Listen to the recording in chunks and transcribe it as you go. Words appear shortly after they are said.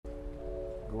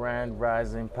Grand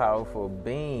Rising Powerful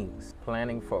Beings,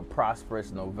 planning for a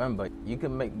prosperous November. You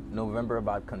can make November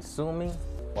about consuming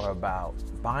or about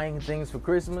buying things for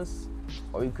Christmas,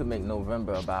 or you could make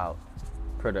November about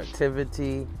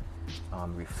productivity,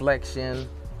 reflection,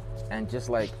 and just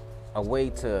like a way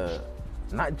to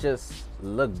not just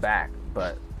look back,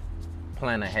 but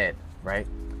plan ahead, right?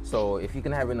 So if you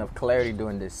can have enough clarity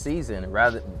during this season,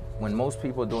 rather when most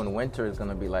people doing winter is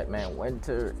gonna be like, man,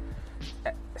 winter,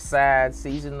 sad,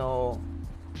 seasonal,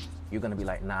 you're gonna be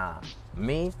like, nah,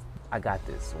 me, I got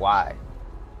this. Why?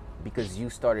 Because you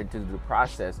started to do the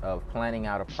process of planning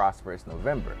out a prosperous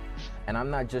November. And I'm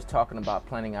not just talking about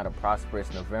planning out a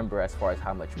prosperous November as far as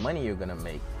how much money you're gonna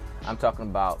make. I'm talking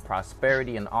about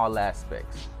prosperity in all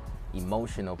aspects.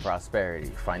 Emotional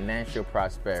prosperity, financial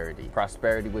prosperity,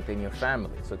 prosperity within your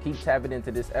family. So keep tapping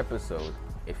into this episode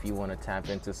if you want to tap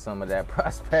into some of that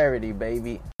prosperity,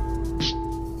 baby.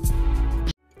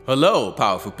 Hello,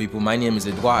 powerful people. My name is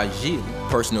Edouard Gilles,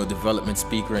 personal development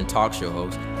speaker and talk show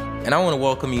host, and I want to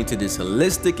welcome you to this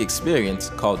holistic experience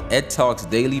called Ed Talks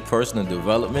Daily Personal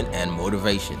Development and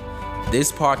Motivation.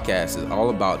 This podcast is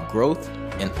all about growth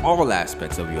in all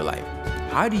aspects of your life.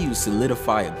 How do you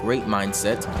solidify a great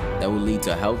mindset that will lead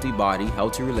to a healthy body,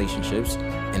 healthy relationships,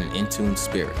 and an in-tune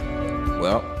spirit?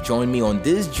 Well, join me on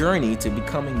this journey to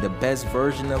becoming the best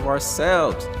version of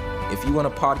ourselves. If you want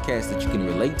a podcast that you can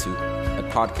relate to, a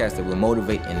podcast that will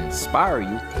motivate and inspire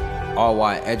you, all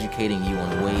while educating you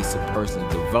on ways to personally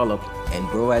develop and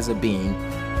grow as a being,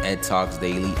 Ed Talks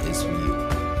Daily is for you.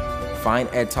 Find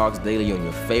Ed Talks Daily on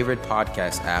your favorite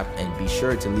podcast app and be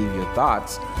sure to leave your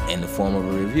thoughts in the form of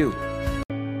a review.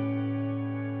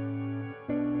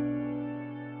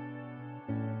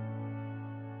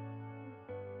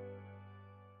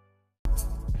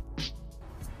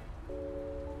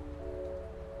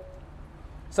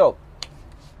 So,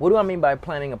 what do I mean by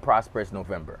planning a prosperous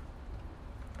November?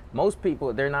 Most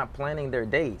people, they're not planning their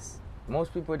days.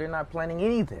 Most people, they're not planning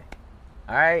anything.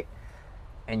 All right?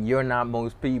 And you're not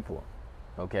most people.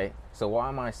 Okay? So why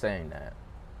am I saying that?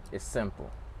 It's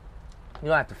simple. You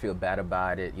don't have to feel bad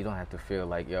about it. You don't have to feel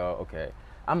like, yo, okay,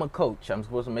 I'm a coach. I'm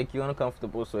supposed to make you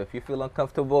uncomfortable. So if you feel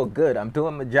uncomfortable, good. I'm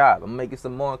doing my job. I'm making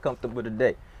some more uncomfortable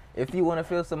today. If you want to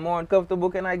feel some more uncomfortable,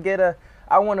 can I get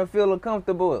I want to feel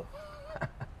uncomfortable.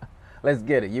 Let's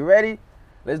get it. You ready?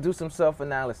 Let's do some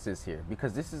self-analysis here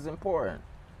because this is important.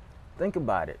 Think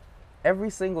about it.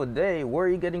 Every single day, where are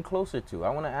you getting closer to?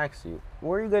 I want to ask you,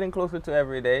 where are you getting closer to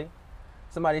every day?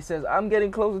 Somebody says, I'm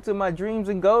getting closer to my dreams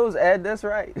and goals, Ed. That's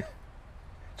right.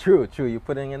 True. You're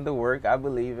putting in the work. I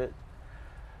believe it.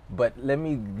 But let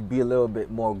me be a little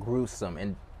bit more gruesome.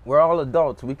 And we're all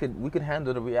adults. We could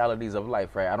handle the realities of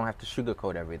life, right? I don't have to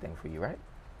sugarcoat everything for you, right?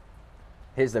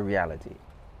 Here's the reality.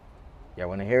 Y'all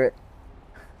want to hear it?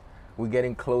 We're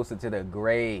getting closer to the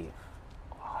grave.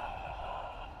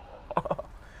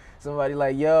 Somebody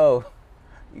like, yo,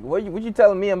 what you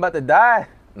telling me I'm about to die?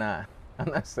 Nah,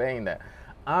 I'm not saying that.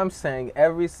 I'm saying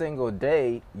every single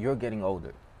day you're getting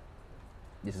older.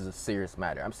 This is a serious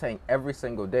matter. I'm saying every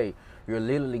single day you're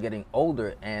literally getting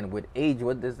older, and with age,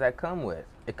 what does that come with?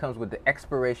 It comes with the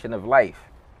expiration of life.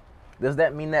 Does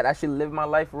that mean that I should live my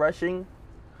life rushing?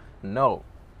 No.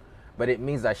 But it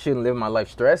means I shouldn't live my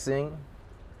life stressing.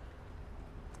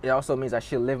 It also means I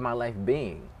should live my life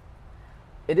being.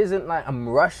 It isn't like I'm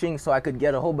rushing so I could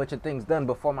get a whole bunch of things done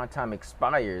before my time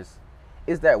expires.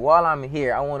 It's that while I'm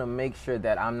here, I want to make sure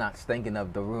that I'm not stinking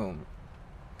up the room.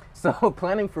 So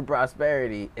planning for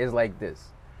prosperity is like this.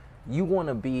 You want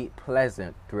to be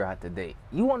pleasant throughout the day.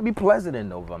 You want to be pleasant in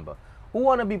November. Who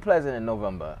want to be pleasant in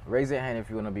November? Raise your hand if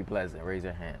you want to be pleasant. Raise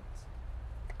your hands.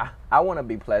 I want to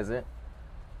be pleasant.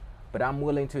 But I'm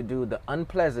willing to do the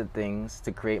unpleasant things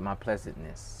to create my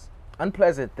pleasantness.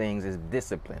 Unpleasant things is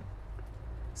discipline.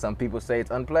 Some people say it's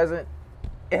unpleasant.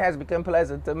 It has become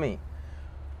pleasant to me.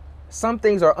 Some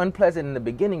things are unpleasant in the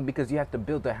beginning because you have to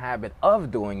build the habit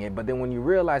of doing it. But then when you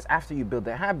realize after you build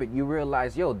the habit, you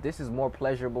realize, yo, this is more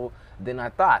pleasurable than I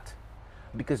thought.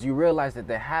 Because you realize that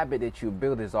the habit that you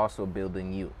build is also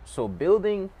building you. So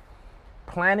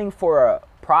planning for a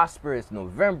prosperous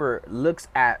November looks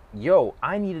at, yo,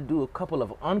 I need to do a couple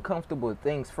of uncomfortable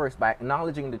things first by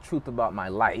acknowledging the truth about my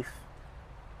life.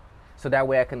 So that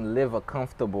way I can live a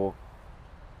comfortable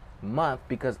month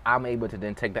because I'm able to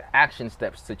then take the action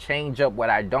steps to change up what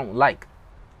I don't like.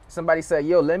 Somebody said,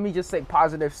 yo, let me just say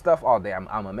positive stuff all day.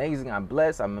 I'm amazing. I'm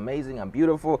blessed. I'm amazing. I'm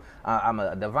beautiful. I'm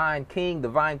a divine king,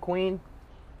 divine queen.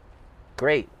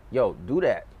 Great. Yo, do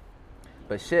that.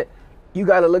 But shit, you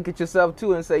got to look at yourself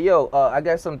too and say, yo, I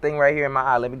got something right here in my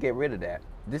eye. Let me get rid of that.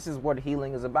 This is what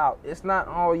healing is about. It's not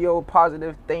all, yo,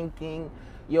 positive thinking,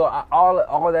 yo,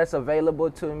 all that's available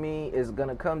to me is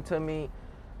gonna come to me.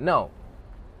 No,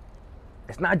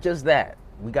 it's not just that.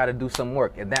 We got to do some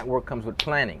work, and that work comes with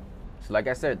planning. So like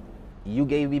I said, you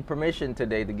gave me permission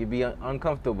today to be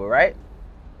uncomfortable, right?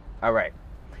 All right.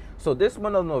 So this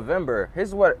month of November,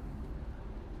 here's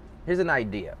an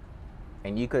idea.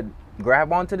 And you could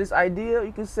grab onto this idea.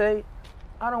 You can say,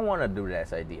 I don't want to do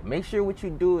this idea. Make sure what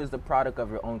you do is the product of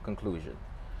your own conclusion.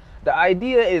 The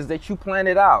idea is that you plan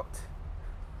it out.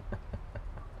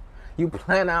 You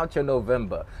plan out your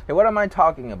November. Hey, what am I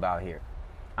talking about here?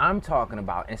 I'm talking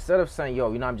about, instead of saying, yo,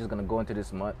 I'm just going to go into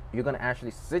this month, you're going to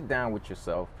actually sit down with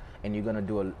yourself and you're going to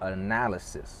do an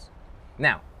analysis.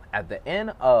 Now, at the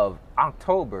end of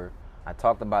October, I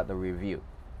talked about the review.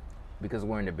 Because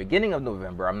we're in the beginning of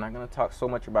November, I'm not going to talk so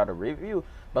much about a review,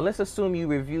 but let's assume you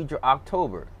reviewed your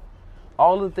October.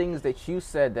 All the things that you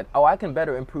said that, I can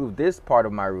better improve this part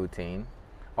of my routine,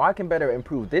 or I can better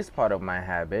improve this part of my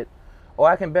habit, or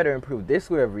I can better improve this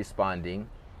way of responding.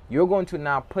 You're going to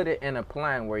now put it in a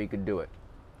plan where you could do it.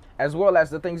 As well as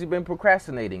the things you've been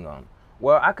procrastinating on.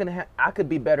 Well, I could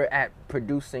be better at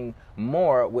producing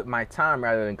more with my time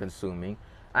rather than consuming.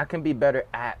 I can be better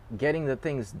at getting the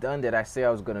things done that I say I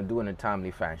was going to do in a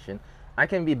timely fashion. I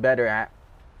can be better at.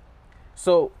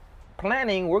 So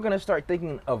planning, we're going to start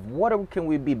thinking of what can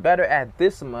we be better at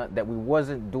this month that we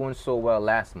wasn't doing so well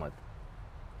last month.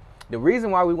 The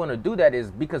reason why we want to do that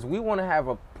is because we want to have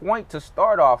a point to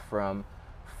start off from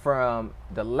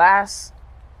the last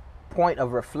point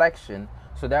of reflection,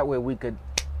 so that way we could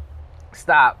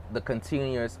stop the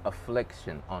continuous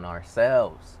affliction on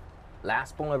ourselves.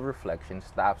 Last point of reflection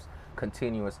stops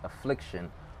continuous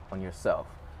affliction on yourself.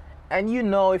 And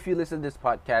if you listen to this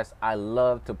podcast, I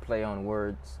love to play on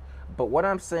words. But what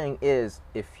I'm saying is,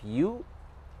 if you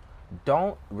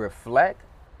don't reflect,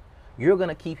 you're going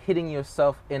to keep hitting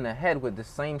yourself in the head with the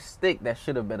same stick that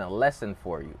should have been a lesson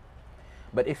for you.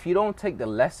 But if you don't take the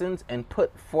lessons and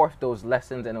put forth those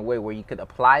lessons in a way where you could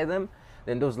apply them,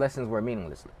 then those lessons were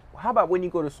meaningless. How about when you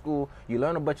go to school, you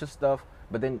learn a bunch of stuff,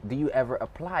 but then do you ever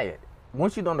apply it?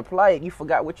 Once you don't apply it, you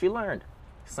forgot what you learned.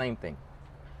 Same thing.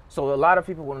 So a lot of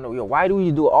people want to know, why do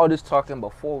we do all this talking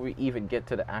before we even get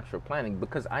to the actual planning?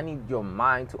 Because I need your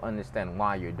mind to understand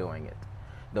why you're doing it.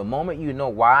 The moment you know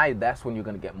why, that's when you're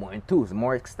going to get more enthused,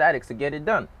 more ecstatic to get it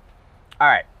done. All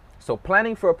right. So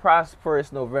planning for a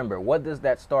prosperous November, what does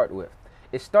that start with?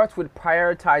 It starts with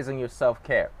prioritizing your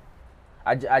self-care.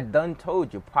 I done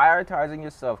told you, prioritizing your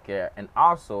self-care, and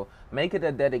also make it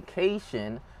a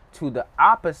dedication to the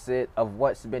opposite of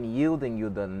what's been yielding you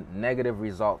the negative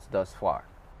results thus far.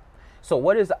 So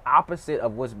what is the opposite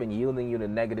of what's been yielding you the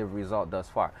negative result thus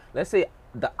far? Let's say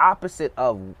the opposite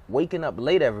of waking up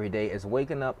late every day is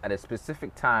waking up at a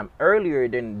specific time earlier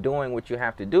than doing what you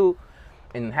have to do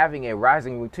and having a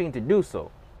rising routine to do so.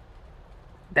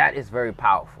 That is very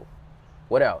powerful.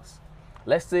 What else?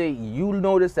 Let's say you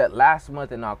noticed that last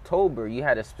month in October, you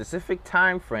had a specific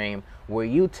time frame where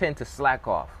you tend to slack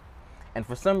off. And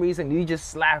for some reason, you just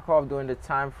slack off during the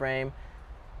time frame,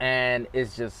 and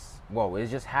it's just, it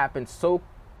just happens so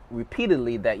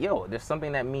repeatedly that, there's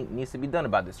something that needs to be done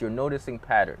about this. You're noticing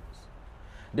patterns.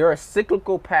 There are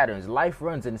cyclical patterns. Life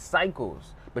runs in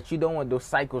cycles, but you don't want those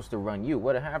cycles to run you.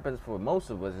 What happens for most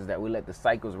of us is that we let the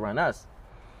cycles run us.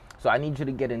 So I need you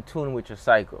to get in tune with your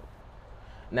cycle.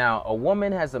 Now, a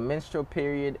woman has a menstrual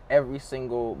period every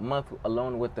single month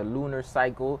along with the lunar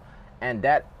cycle, and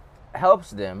that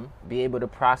helps them be able to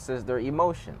process their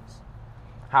emotions.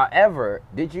 However,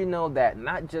 did you know that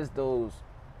not just the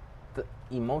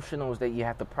emotionals that you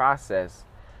have to process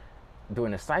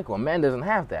during the cycle, a man doesn't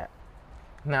have that.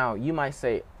 Now, you might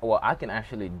say, I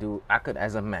could,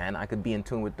 as a man, I could be in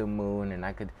tune with the moon and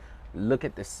I could look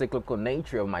at the cyclical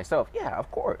nature of myself. Yeah,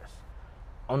 of course.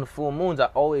 On the full moons, I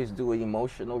always do an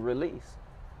emotional release.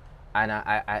 And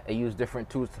I use different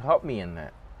tools to help me in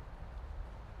that.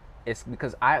 It's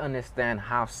because I understand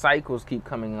how cycles keep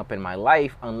coming up in my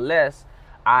life unless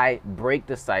I break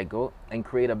the cycle and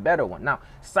create a better one. Now,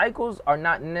 cycles are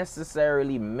not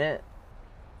necessarily meant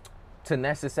to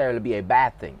necessarily be a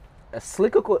bad thing. A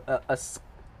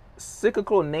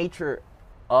cyclical nature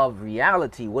of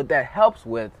reality, what that helps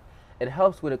with, it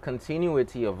helps with a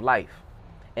continuity of life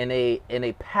in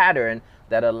a pattern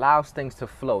that allows things to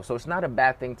flow. So it's not a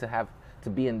bad thing to have to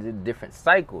be in the different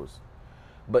cycles.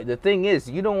 But the thing is,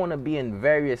 you don't want to be in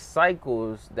various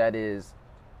cycles that is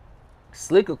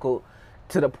cyclical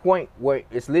to the point where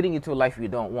it's leading you to a life you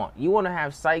don't want. You want to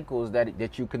have cycles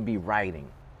that you can be riding,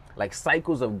 like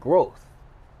cycles of growth,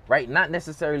 right? Not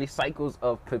necessarily cycles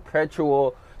of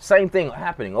perpetual same thing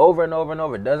happening over and over and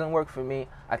over. It doesn't work for me.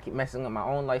 I keep messing up my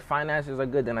own life. Finances are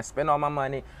good, then I spend all my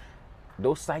money.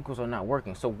 those cycles are not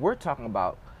working. So we're talking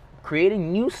about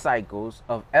creating new cycles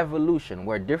of evolution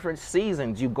where different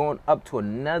seasons you're going up to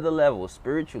another level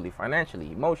spiritually,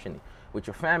 financially, emotionally, with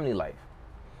your family life.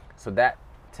 So that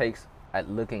takes at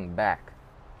looking back.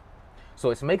 So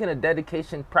it's making a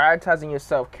dedication, prioritizing your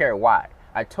self-care. Why?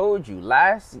 I told you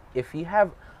if you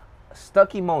have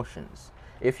stuck emotions,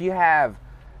 if you have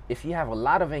a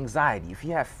lot of anxiety, if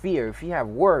you have fear, if you have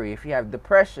worry, if you have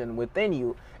depression within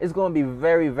you, it's going to be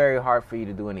very, very hard for you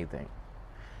to do anything.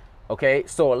 Okay,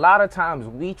 so a lot of times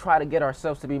we try to get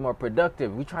ourselves to be more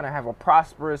productive. We try to have a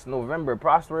prosperous November,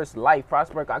 prosperous life,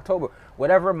 prosperous October,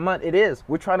 whatever month it is.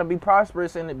 We're trying to be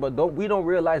prosperous in it, but we don't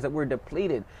realize that we're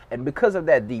depleted. And because of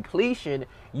that depletion,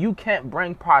 you can't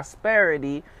bring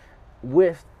prosperity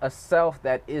with a self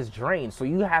that is drained. So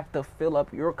you have to fill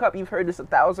up your cup. You've heard this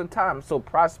 1,000 times. So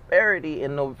prosperity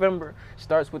in November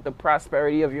starts with the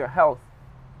prosperity of your health.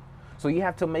 So you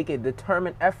have to make a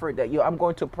determined effort that I'm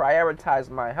going to prioritize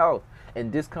my health.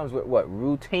 And this comes with what?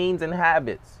 Routines and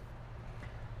habits.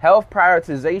 Health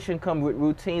prioritization comes with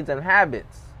routines and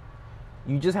habits.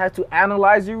 You just have to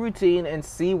analyze your routine and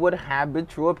see what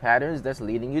habitual patterns that's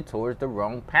leading you towards the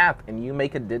wrong path. And you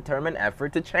make a determined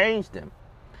effort to change them.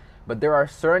 But there are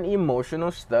certain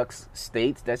emotional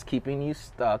states that's keeping you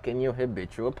stuck in your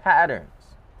habitual patterns.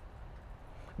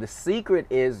 The secret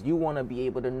is you want to be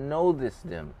able to notice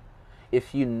them.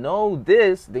 If you know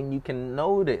this, then you can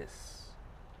notice.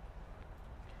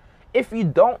 If you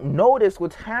don't notice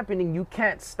what's happening, you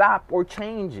can't stop or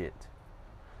change it.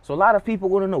 So a lot of people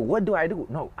want to know, what do I do?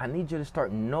 No, I need you to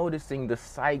start noticing the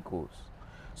cycles.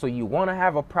 So you want to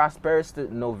have a prosperous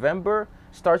November,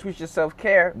 starts with your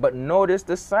self-care, but notice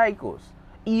the cycles.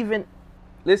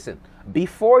 Listen,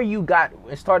 before you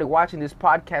started watching this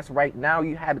podcast right now,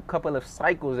 you had a couple of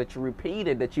cycles that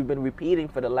you've been repeating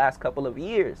for the last couple of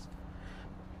years.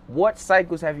 What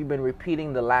cycles have you been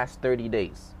repeating the last 30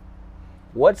 days?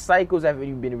 What cycles have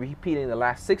you been repeating the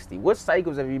last 60? What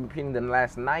cycles have you been repeating the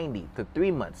last 90 to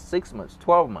 3 months, 6 months,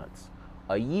 12 months,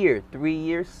 a year, 3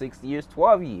 years, 6 years,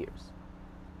 12 years?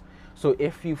 So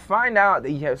if you find out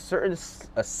that you have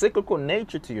a cyclical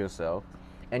nature to yourself,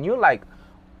 and you're like,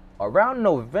 around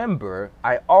November,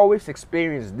 I always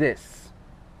experience this.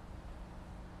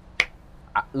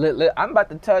 I'm about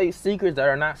to tell you secrets that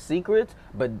are not secrets,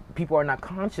 but people are not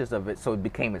conscious of it, so it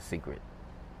became a secret.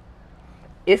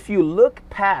 If you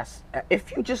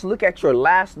just look at your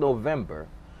last November,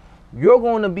 you're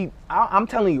going to be, I'm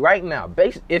telling you right now,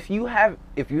 if you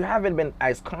haven't been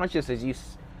as conscious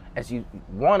as you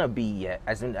want to be yet,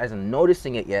 as in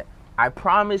noticing it yet, I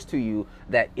promise to you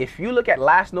that if you look at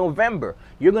last November,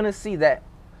 you're going to see that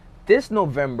this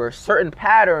November, certain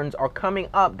patterns are coming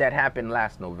up that happened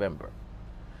last November.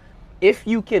 If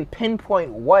you can pinpoint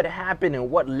what happened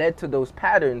and what led to those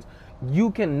patterns,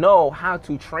 you can know how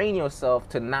to train yourself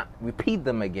to not repeat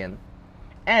them again.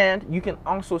 And you can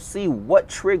also see what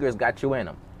triggers got you in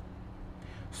them.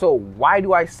 So why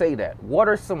do I say that? What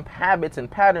are some habits and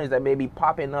patterns that may be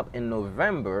popping up in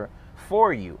November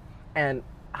for you? And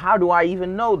how do I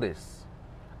even know this?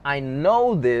 I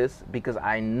know this because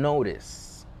I notice.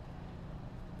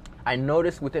 I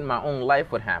notice within my own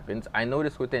life what happens. I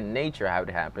notice within nature how it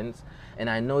happens. And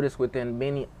I notice within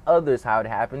many others how it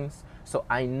happens. So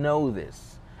I know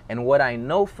this. And what I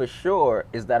know for sure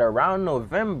is that around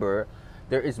November,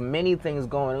 there is many things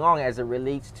going on as it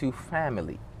relates to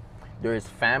family. There is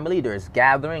family, there's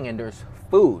gathering, and there's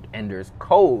food, and there's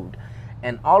cold.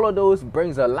 And all of those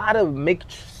brings a lot of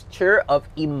mixture of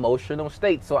emotional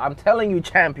states. So I'm telling you,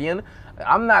 champion,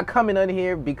 I'm not coming in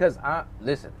here because,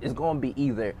 listen, it's going to be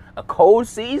either a cold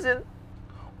season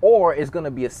or it's going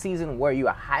to be a season where you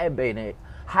are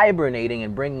hibernating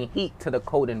and bringing heat to the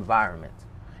cold environment.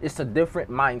 It's a different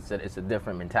mindset. It's a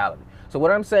different mentality. So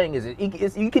what I'm saying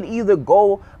is you can either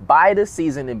go by the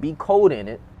season and be cold in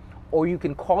it, or you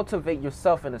can cultivate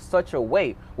yourself in such a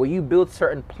way where you build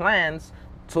certain plans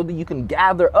so that you can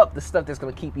gather up the stuff that's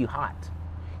going to keep you hot.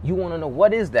 You want to know,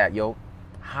 what is that, yo?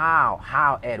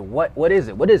 How, Ed? What is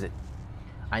it? What is it?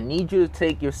 I need you to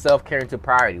take your self-care into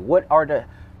priority. What are the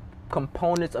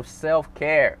components of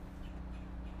self-care?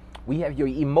 We have your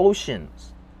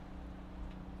emotions,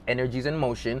 energies in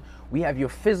motion. We have your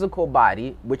physical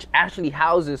body, which actually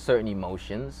houses certain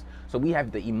emotions. So we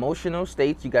have the emotional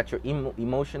states. You got your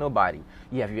emotional body.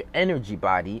 You have your energy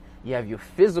body. You have your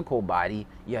physical body.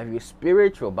 You have your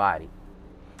spiritual body.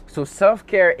 So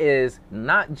self-care is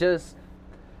not just,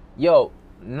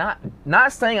 not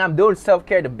saying I'm doing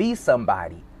self-care to be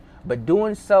somebody, but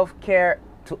doing self-care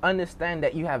to understand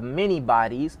that you have many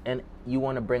bodies and you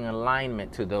want to bring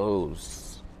alignment to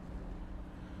those.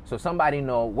 So somebody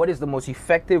know what is the most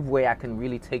effective way I can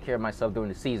really take care of myself during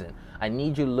the season. I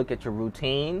need you to look at your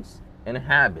routines and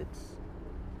habits.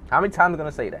 How many times am I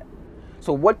going to say that?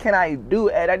 So what can I do,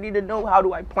 Ed? I need to know, how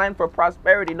do I plan for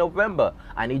prosperity in November?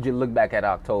 I need you to look back at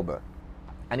October.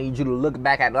 I need you to look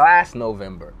back at last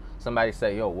November. Somebody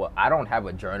say, yo, well, I don't have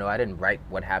a journal. I didn't write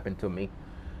what happened to me.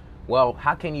 Well,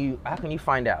 how can you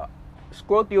find out?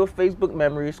 Scroll through your Facebook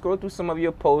memories, scroll through some of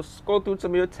your posts, scroll through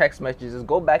some of your text messages,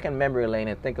 go back in memory lane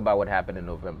and think about what happened in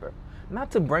November.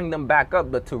 Not to bring them back up,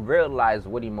 but to realize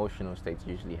what emotional states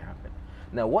usually happen.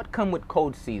 Now, what come with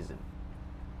cold season?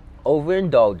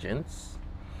 Overindulgence,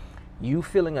 you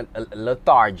feeling a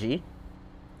lethargy,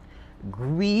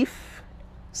 grief,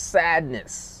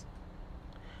 sadness.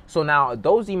 So now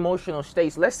those emotional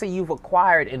states, let's say you've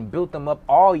acquired and built them up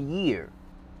all year.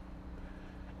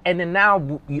 And then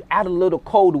now you add a little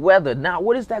cold weather. Now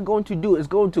what is that going to do? It's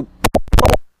going to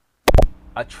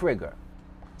a trigger.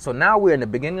 So now we're in the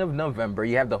beginning of November.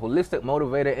 You have the holistic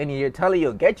motivator in here telling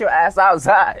you, get your ass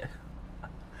outside.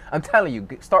 I'm telling you,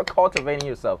 start cultivating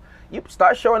yourself. You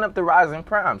start showing up to Rising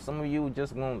Prime. Some of you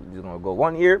just gonna go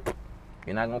 1 year,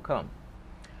 you're not gonna come.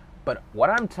 But what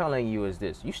I'm telling you is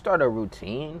this: you start a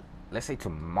routine. Let's say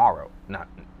tomorrow. Now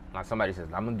somebody says,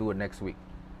 I'm gonna do it next week.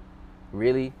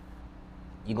 Really?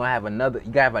 You gonna have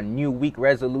a new week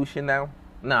resolution now?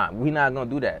 Nah, we're not gonna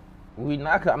do that.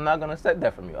 I'm not gonna set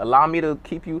that from you. Allow me to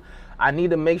keep you. I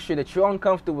need to make sure that you're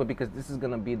uncomfortable, because this is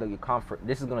gonna be your comfort.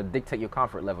 This is gonna dictate your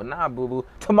comfort level. Nah, boo boo.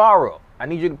 Tomorrow, I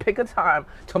need you to pick a time.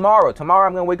 Tomorrow, I'm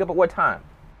gonna wake up at what time?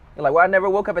 You're like, well, I never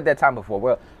woke up at that time before.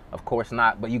 Well, of course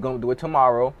not. But you're gonna do it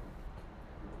tomorrow.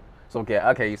 So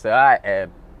okay. You say, all right,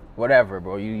 Ed, whatever,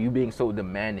 bro. You being so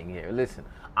demanding here. Listen,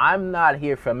 I'm not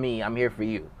here for me. I'm here for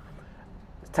you.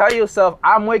 Tell yourself,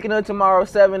 I'm waking up tomorrow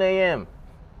 7 a.m.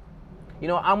 You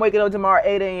know, I'm waking up tomorrow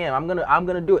 8 a.m. I'm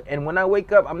gonna do it. And when I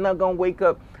wake up, I'm not gonna wake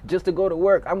up just to go to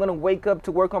work. I'm gonna wake up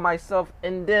to work on myself,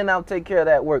 and then I'll take care of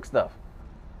that work stuff.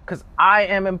 Because I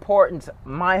am important.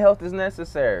 My health is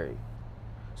necessary.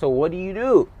 So what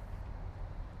do?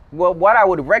 Well, what I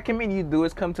would recommend you do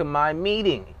is come to my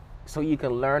meeting so you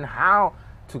can learn how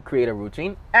to create a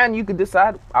routine, and you can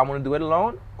decide, I want to do it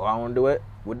alone or I want to do it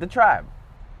with the tribe.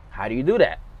 How do you do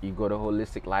that? You go to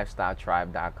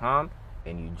holisticlifestyletribe.com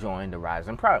and you join the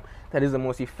Rising Prime. That is the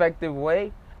most effective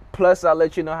way. Plus, I'll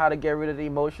let you know how to get rid of the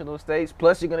emotional states.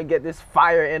 Plus, you're going to get this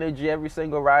fire energy every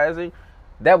single rising.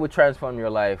 That would transform your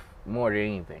life more than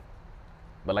anything.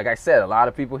 But like I said, a lot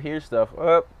of people hear stuff,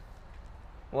 well,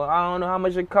 I don't know how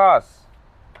much it costs.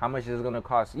 How much is it going to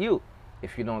cost you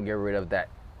if you don't get rid of that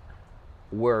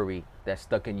worry that's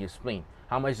stuck in your spleen?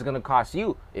 How much is it going to cost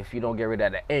you if you don't get rid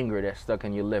of the anger that's stuck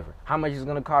in your liver? How much is it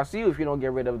going to cost you if you don't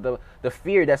get rid of the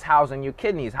fear that's housed in your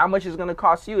kidneys? How much is it going to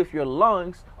cost you if your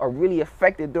lungs are really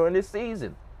affected during this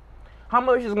season? How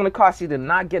much is it going to cost you to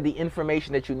not get the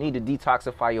information that you need to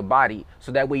detoxify your body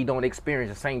so that way you don't experience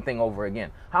the same thing over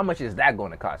again? How much is that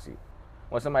going to cost you?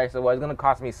 When somebody says, well, it's going to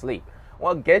cost me sleep.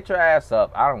 Well, get your ass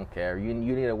up. I don't care. You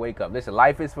need to wake up. Listen,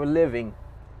 life is for living.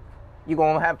 You're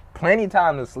going to have plenty of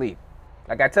time to sleep.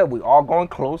 Like I tell you, we all going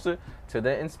closer to the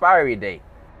expiry date.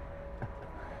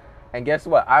 And guess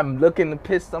what? I'm looking to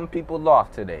piss some people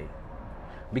off today.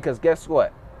 Because guess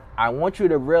what? I want you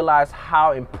to realize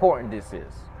how important this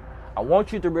is. I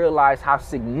want you to realize how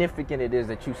significant it is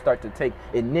that you start to take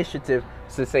initiative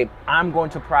to say, I'm going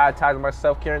to prioritize my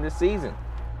self-care in this season.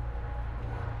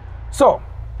 So,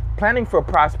 planning for a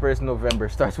prosperous November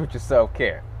starts with your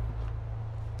self-care.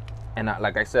 And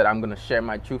like I said, I'm going to share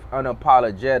my truth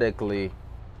unapologetically.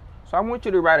 So I want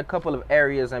you to write a couple of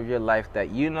areas of your life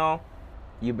that you know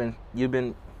you've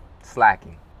been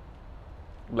slacking.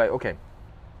 Like, okay,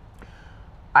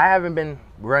 I haven't been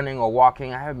running or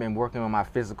walking. I haven't been working on my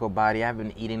physical body. I've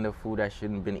been eating the food I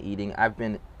shouldn't have been eating. I've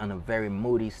been in a very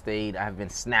moody state. I've been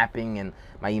snapping and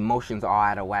my emotions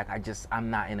are out of whack. I'm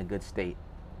not in a good state.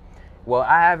 Well,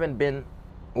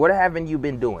 what haven't you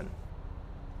been doing?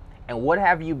 And what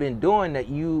have you been doing that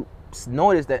you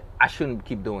notice that I shouldn't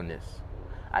keep doing this?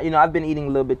 I've been eating a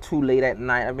little bit too late at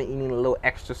night. I've been eating a little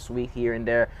extra sweet here and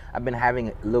there. I've been having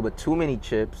a little bit too many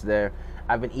chips there.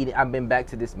 I've been back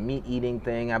to this meat eating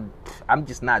thing. I'm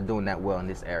just not doing that well in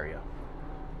this area.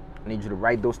 I need you to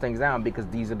write those things down because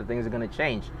these are the things that are going to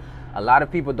change. A lot of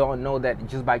people don't know that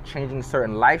just by changing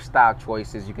certain lifestyle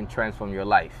choices, you can transform your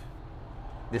life.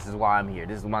 This is why I'm here.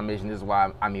 This is my mission. This is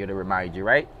why I'm here to remind you,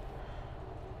 right?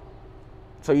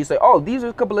 So you say, oh, these are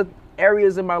a couple of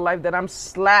areas in my life that I'm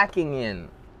slacking in.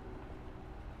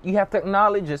 You have to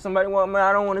acknowledge it. Somebody, well, man,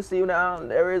 I don't want to see you now.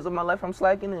 The areas of my life I'm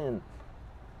slacking in.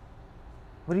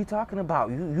 What are you talking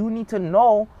about? You need to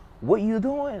know what you're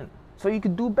doing so you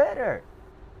can do better.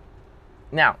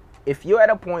 Now, if you're at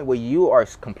a point where you are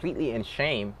completely in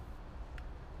shame,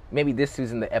 maybe this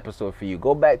isn't the episode for you.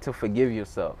 Go back to forgive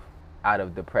yourself out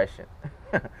of depression.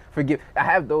 Forgive. I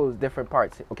have those different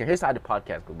parts. Okay, here's how the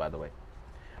podcast goes, by the way.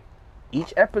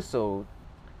 Each episode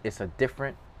is a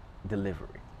different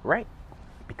delivery, right?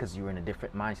 Because you're in a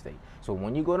different mind state. So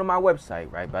when you go to my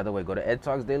website, right, by the way, go to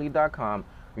edtalksdaily.com,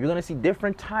 you're going to see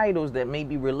different titles that may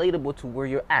be relatable to where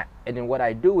you're at. And then what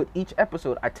I do with each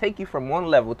episode, I take you from one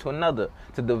level to another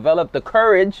to develop the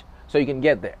courage so you can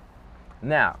get there.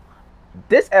 Now,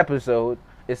 this episode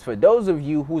is for those of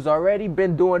you who's already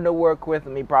been doing the work with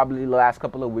me probably the last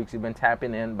couple of weeks. You've been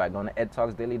tapping in by going to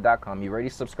edtalksdaily.com. You already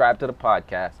subscribed to the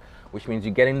podcast, which means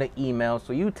you're getting the email.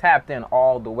 So you tapped in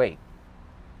all the way.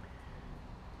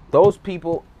 Those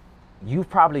people, you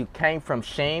probably came from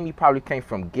shame. You probably came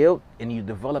from guilt, and you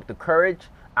developed the courage.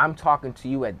 I'm talking to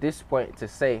you at this point to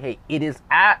say, hey, it is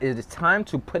time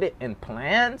to put it in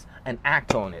plans and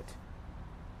act on it.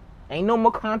 Ain't no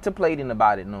more contemplating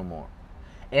about it no more.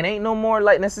 It ain't no more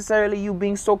like necessarily you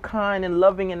being so kind and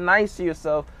loving and nice to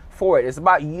yourself for it. It's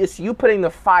about you putting the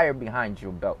fire behind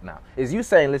your belt now. It's you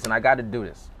saying, listen, I got to do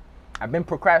this. I've been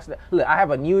procrastinating. Look, I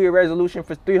have a New Year resolution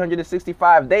for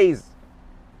 365 days.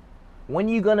 When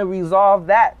are you going to resolve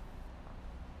that?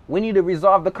 We need to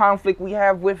resolve the conflict we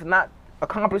have with not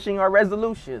accomplishing our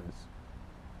resolutions.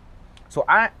 So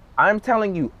I'm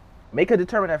telling you, make a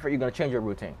determined effort. You're going to change your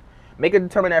routine. Make a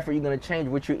determined effort. You're going to change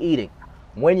what you're eating,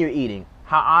 when you're eating,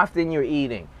 how often you're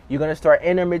eating. You're going to start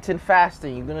intermittent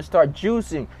fasting. You're going to start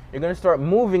juicing. You're going to start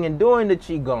moving and doing the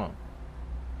Qigong.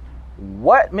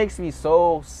 What makes me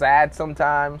so sad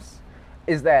sometimes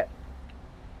is that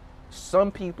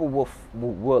some people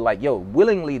will like,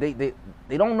 willingly, they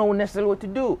don't know necessarily what to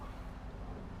do.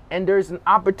 And there's an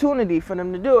opportunity for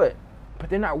them to do it, but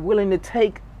they're not willing to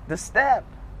take the step.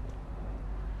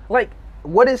 What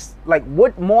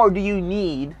more do you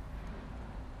need?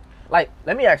 Like,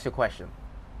 let me ask you a question.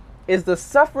 Is the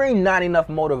suffering not enough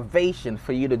motivation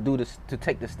for you to do this, to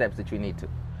take the steps that you need to?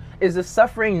 Is the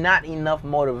suffering not enough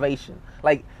motivation?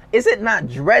 Like, is it not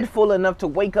dreadful enough to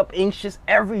wake up anxious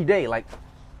every day? Like,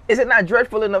 is it not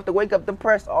dreadful enough to wake up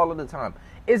depressed all of the time?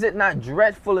 Is it not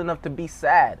dreadful enough to be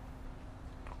sad?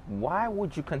 Why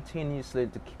would you continuously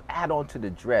add on to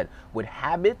the dread with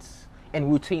habits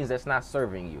and routines that's not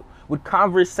serving you, with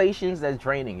conversations that's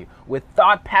draining you, with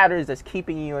thought patterns that's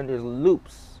keeping you in these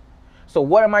loops? So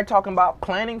what am I talking about?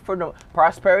 Planning for the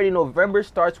Prosperity November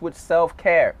starts with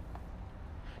self-care.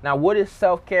 Now, what is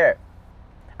self-care?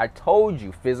 I told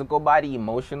you, physical body,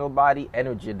 emotional body,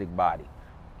 energetic body.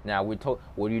 Now, we're told,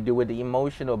 what do you do with the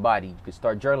emotional body? You could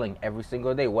start journaling every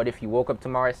single day. What if you woke up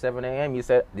tomorrow at 7 a.m., you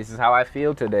said, this is how I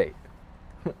feel today?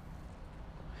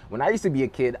 When I used to be a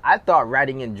kid, I thought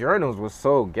writing in journals was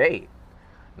so gay.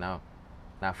 I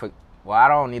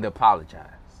don't need to apologize.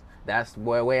 That's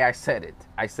the way I said it.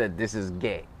 I said, this is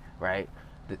gay, right?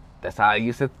 That's how I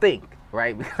used to think,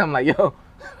 right? Because I'm like,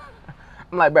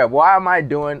 I'm like, bro, why am I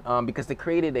doing, because they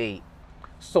created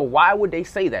so why would they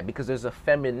say that? Because there's a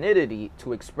femininity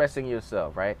to expressing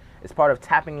yourself, right? It's part of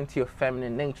tapping into your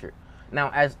feminine nature.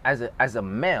 Now, as a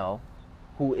male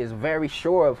who is very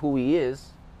sure of who he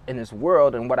is in this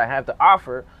world and what I have to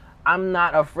offer, I'm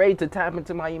not afraid to tap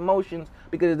into my emotions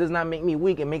because it does not make me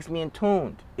weak. It makes me in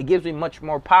tune. It gives me much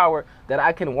more power that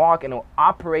I can walk and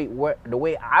operate the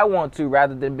way I want to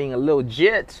rather than being a little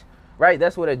jit, right?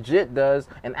 That's what a jit does,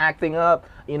 and acting up,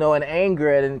 and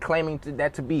anger and claiming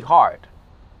that to be hard.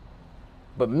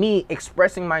 But me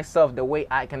expressing myself the way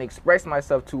I can express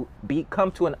myself to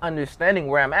come to an understanding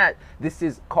where I'm at, this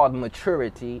is called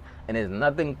maturity, and it's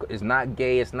not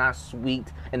gay, it's not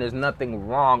sweet, and there's nothing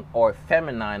wrong or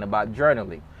feminine about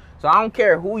journaling. So I don't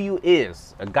care who you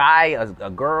is, a guy, a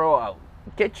girl,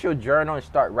 get your journal and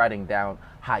start writing down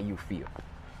how you feel.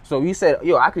 So you said,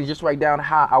 I could just write down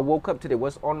how I woke up today,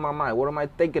 what's on my mind, what am I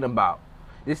thinking about?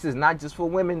 This is not just for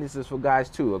women, this is for guys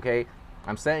too, okay?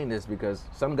 I'm saying this because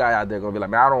some guy out there gonna be like,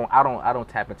 man, I don't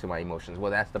tap into my emotions. Well,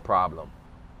 that's the problem.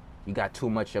 You got too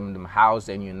much of them housed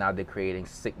in you, now they're creating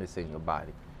sickness in your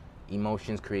body.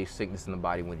 Emotions create sickness in the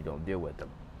body when you don't deal with them.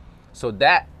 So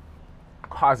that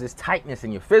causes tightness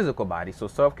in your physical body. So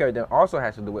self-care then also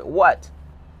has to do with what?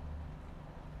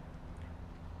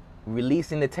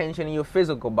 Releasing the tension in your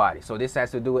physical body. So this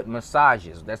has to do with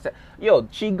massages.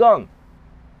 Qigong.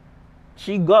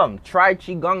 Qigong, try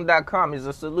Qigong.com is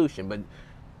a solution, but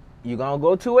you're going to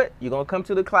go to it, you're going to come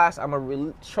to the class, I'm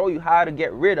going to show you how to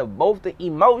get rid of both the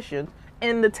emotions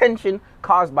and the tension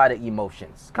caused by the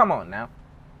emotions. Come on now.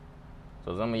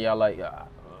 So some of y'all like,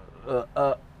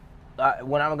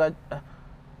 when I'm going to,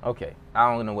 okay,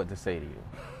 I don't know what to say to you.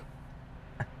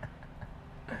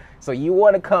 So you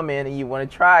want to come in and you want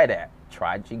to try that.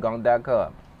 Try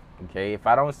qigong.com. Okay, if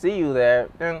I don't see you there,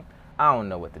 then I don't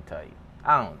know what to tell you.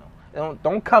 I don't know.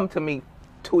 Don't come to me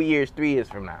 2 years, 3 years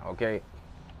from now, okay?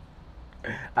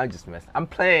 I'm just messing. I'm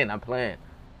playing. All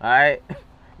right?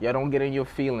 Y'all don't get in your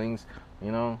feelings,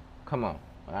 you know? Come on,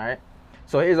 all right?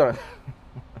 So here's our...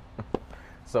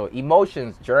 So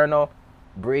emotions, journal,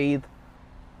 breathe.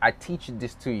 I teach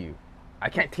this to you. I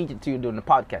can't teach it to you during the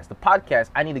podcast. The podcast,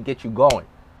 I need to get you going.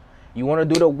 You want to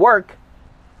do the work.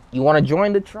 You want to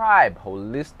join the tribe,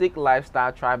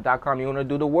 holisticlifestyletribe.com. You want to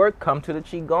do the work, come to the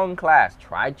Qigong class,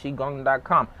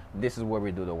 tryqigong.com. This is where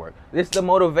we do the work. This is the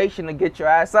motivation to get your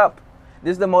ass up.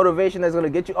 This is the motivation that's going to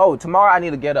get you, oh, tomorrow I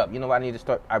need to get up. You know, I need to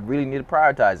start, I really need to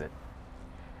prioritize it.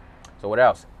 So what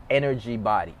else? Energy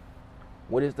body.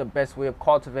 What is the best way of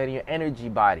cultivating your energy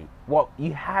body? Well,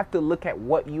 you have to look at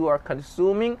what you are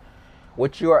consuming,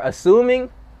 what you are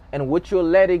assuming, and what you're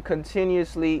letting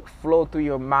continuously flow through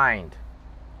your mind.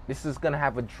 This is going to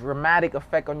have a dramatic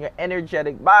effect on your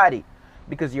energetic body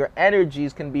because your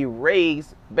energies can be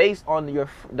raised based on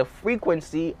the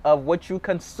frequency of what you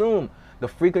consume, the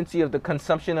frequency of the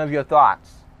consumption of your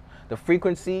thoughts, the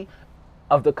frequency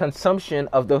of the consumption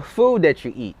of the food that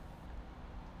you eat.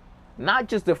 Not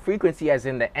just the frequency as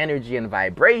in the energy and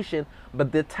vibration,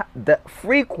 but the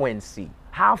frequency,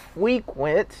 how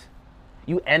frequent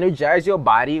you energize your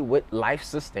body with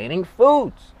life-sustaining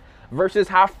foods versus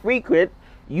how frequent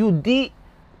you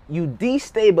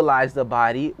destabilize the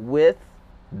body with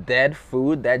dead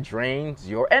food that drains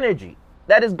your energy.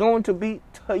 That is going to be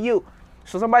to you.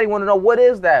 So somebody want to know, what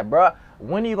is that, bruh?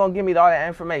 When are you going to give me all that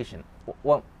information?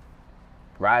 Well,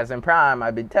 Rise and Prime,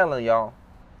 I've been telling y'all.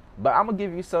 But I'm going to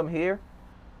give you some here.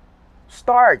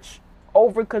 Starch.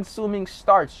 Over-consuming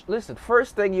starch. Listen,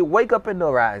 first thing, you wake up in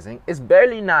the rising. It's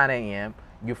barely 9 a.m.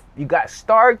 You got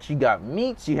starch, you got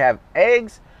meats, you have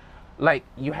eggs, like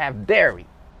you have dairy.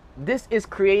 This is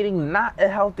creating not a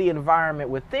healthy environment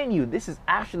within you. This is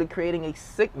actually creating a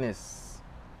sickness.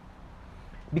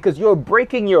 Because you're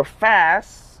breaking your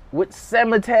fast with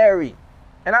cemetery.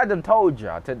 And I done told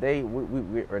y'all, today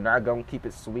we're not going to keep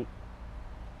it sweet.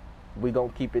 We're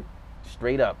going to keep it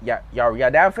straight up.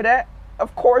 Y'all down for that?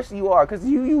 Of course you are, because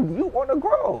you want to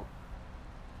grow.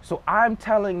 So I'm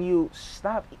telling you,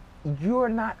 stop. You're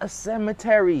not a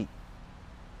cemetery.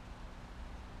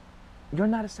 You're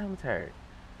not a cemetery.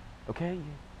 Okay?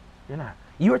 You're not.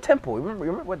 You're a temple.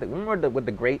 Remember what the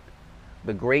great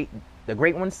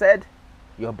one said?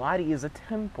 Your body is a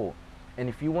temple. And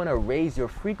if you want to raise your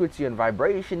frequency and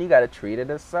vibration, you got to treat it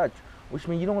as such. Which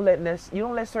means you don't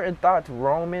let certain thoughts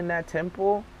roam in that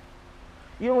temple.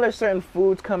 You don't let certain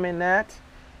foods come in that.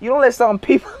 You don't let some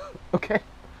people, okay?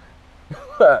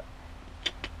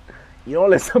 You don't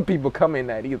let some people come in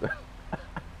that either.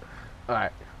 All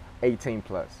right, 18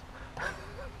 plus.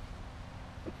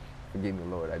 Forgive me,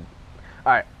 Lord. All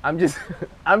right, I'm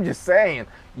just saying,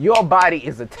 your body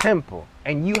is a temple,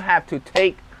 and you have to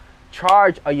take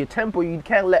charge of your temple. You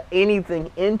can't let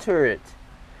anything enter it.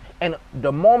 And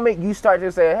the moment you start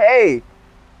to say, hey,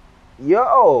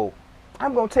 yo,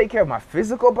 I'm going to take care of my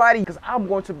physical body because I'm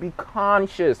going to be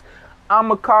conscious. I'm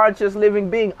a conscious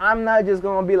living being. I'm not just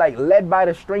going to be like led by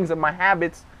the strings of my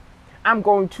habits. I'm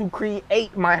going to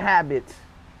create my habits.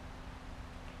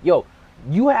 Yo,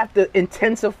 you have to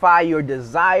intensify your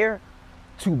desire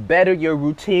to better your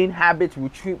routine, habits,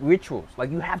 rituals.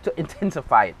 Like, you have to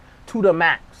intensify it to the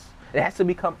max. It has to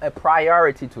become a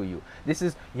priority to you.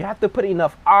 You have to put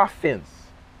enough offense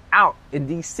out in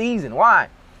this season. Why?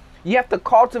 You have to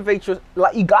cultivate you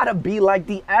gotta be like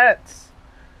the ants.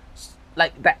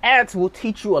 Like, the ants will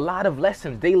teach you a lot of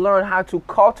lessons. They learn how to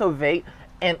cultivate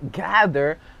and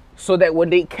gather so that when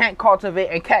they can't cultivate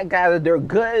and can't gather, they're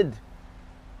good.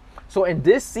 So in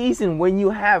this season, when you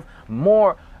have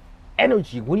more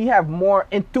energy, when you have more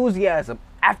enthusiasm,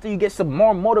 after you get some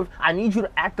more motive, I need you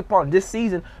to act upon this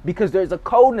season because there's a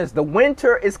coldness. The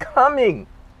winter is coming.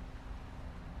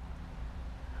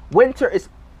 Winter is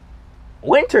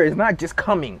not just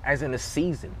coming as in a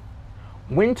season.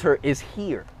 Winter is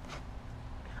here.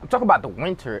 I'm talking about the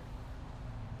winter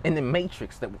in the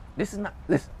Matrix. Listen,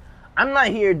 I'm not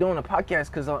here doing a podcast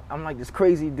because I'm like this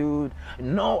crazy dude.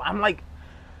 No, I'm like,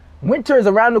 winter is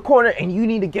around the corner and you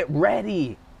need to get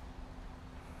ready.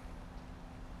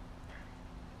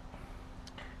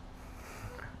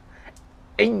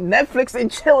 And Netflix and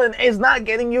chilling is not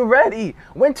getting you ready.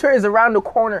 Winter is around the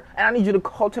corner and I need you to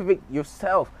cultivate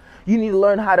yourself. You need to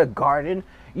learn how to garden.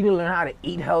 You need to learn how to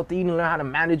eat healthy. You need to learn how to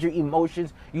manage your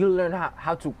emotions. You need to learn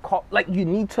how to you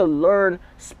need to learn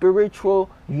spiritual.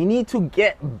 You need to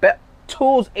get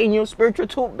tools in your spiritual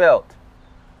tool belt.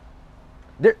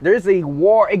 There's a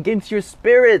war against your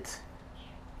spirit.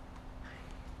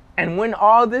 And when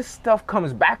all this stuff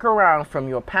comes back around from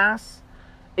your past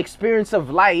experience of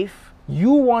life,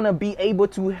 you want to be able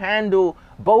to handle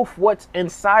both what's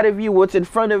inside of you, what's in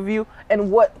front of you,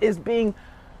 and what is being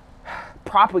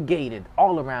propagated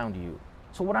all around you.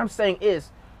 So what I'm saying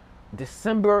is,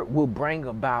 December will bring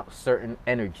about certain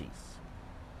energies.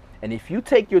 And if you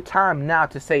take your time now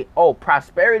to say, oh,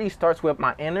 prosperity starts with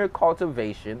my inner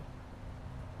cultivation,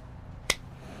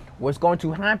 what's going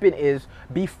to happen is,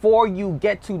 before you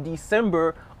get to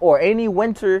December or any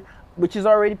winter, which is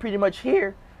already pretty much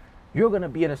here, you're going to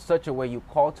be in such a way you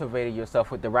cultivated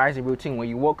yourself with the rising routine where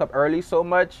you woke up early so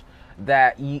much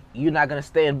that you're not going to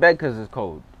stay in bed because it's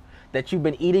cold. That you've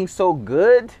been eating so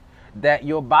good that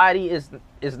your body is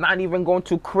not even going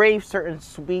to crave certain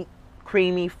sweet,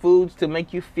 creamy foods to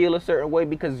make you feel a certain way,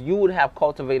 because you would have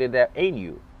cultivated that in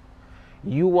you.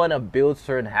 You want to build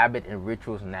certain habits and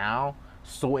rituals now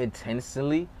so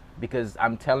intensely, because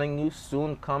I'm telling you,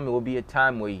 soon come, it will be a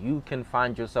time where you can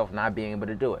find yourself not being able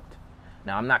to do it.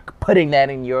 Now, I'm not putting that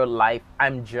in your life.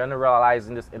 I'm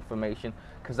generalizing this information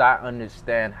because I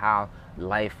understand how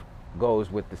life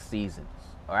goes with the seasons.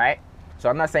 All right? So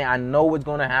I'm not saying I know what's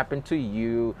going to happen to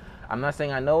you. I'm not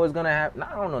saying I know what's going to happen.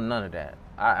 I don't know none of that.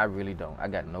 I really don't. I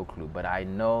got no clue. But I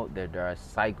know that there are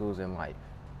cycles in life.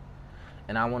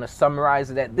 And I want to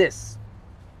summarize it at this.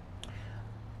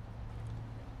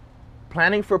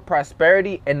 Planning for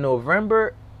prosperity in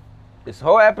November, this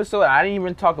whole episode, I didn't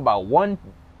even talk about one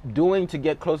doing to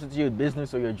get closer to your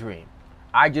business or your dream.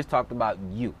 I just talked about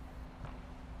you.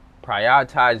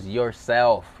 Prioritize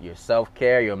yourself, your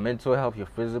self-care, your mental health, your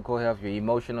physical health, your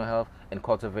emotional health, and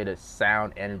cultivate a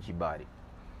sound energy body.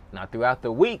 Now, throughout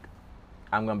the week,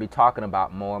 I'm going to be talking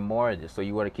about more and more of this. So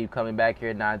you want to keep coming back here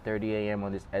at 9:30 a.m.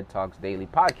 on this Ed Talks Daily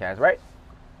podcast, right?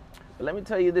 But let me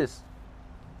tell you this.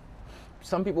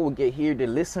 Some people will get here to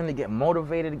listen, to get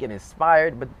motivated, to get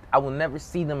inspired, but I will never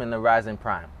see them in the rising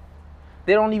prime.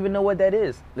 They don't even know what that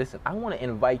is. Listen, I want to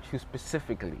invite you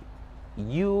specifically.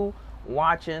 You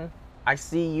watching, I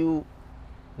see you,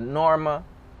 Norma,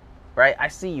 right? I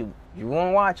see you. You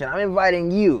weren't watching. I'm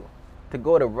inviting you to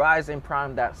go to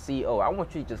risingprime.co. I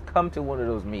want you to just come to one of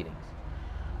those meetings.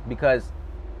 Because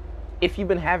if you've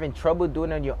been having trouble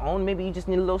doing it on your own, maybe you just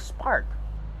need a little spark.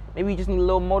 Maybe you just need a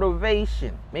little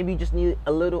motivation. Maybe you just need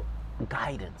a little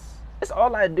guidance. That's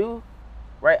all I do,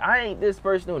 right? I ain't this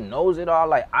person who knows it all.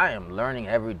 Like, I am learning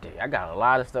every day. I got a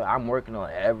lot of stuff I'm working on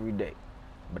every day.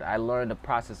 But I learned the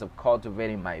process of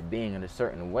cultivating my being in a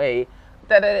certain way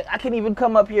that I can even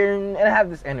come up here and have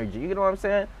this energy. You know what I'm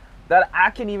saying? That I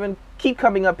can even keep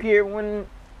coming up here when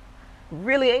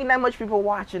really ain't that much people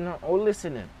watching or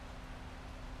listening.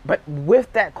 But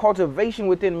with that cultivation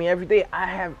within me every day, I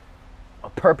have a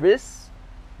purpose.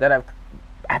 I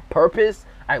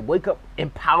wake up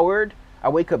empowered. I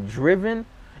wake up driven.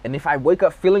 And if I wake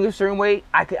up feeling a certain way,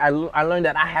 I learned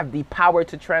that I have the power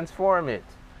to transform it.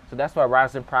 So that's why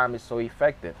Rising Prime is so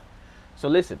effective. So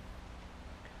listen,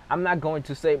 I'm not going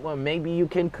to say, well, maybe you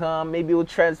can come. Maybe it will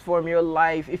transform your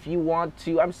life if you want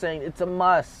to. I'm saying it's a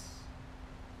must.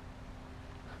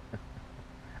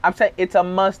 I'm saying it's a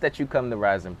must that you come to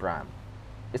Rising Prime.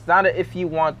 It's not a if you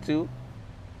want to.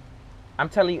 I'm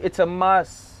telling you, it's a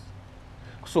must.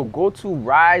 So go to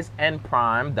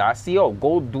riseandprime.co.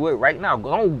 Go do it right now.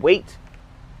 Don't wait.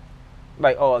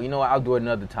 Like, oh, you know what? I'll do it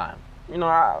another time. You know,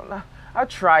 I'll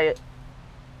try it.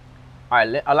 All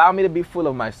right, allow me to be full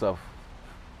of myself.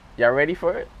 Y'all ready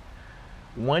for it?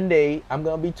 One day, I'm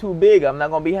going to be too big. I'm not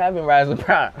going to be having Rising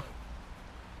Prime.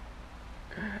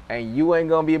 And you ain't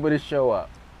going to be able to show up.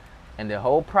 And the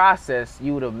whole process,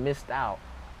 you would have missed out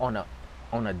on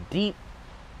a deep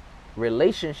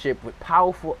relationship with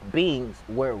powerful beings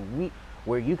where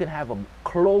you can have a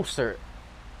closer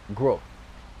growth.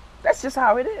 That's just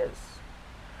how it is.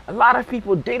 A lot of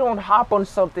people, they don't hop on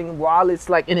something while it's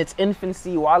like in its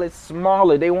infancy, while it's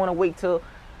smaller. They want to wait till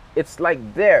it's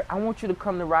like there. I want you to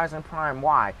come to Rising Prime.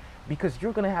 Why? Because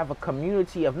you're going to have a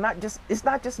community of it's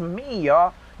not just me,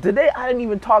 y'all. Today, I didn't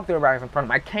even talk to Rising Prime.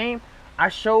 I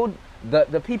showed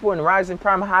the people in Rising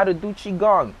Prime how to do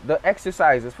Qigong, the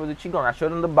exercises for the Qigong. I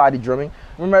showed them the body drumming.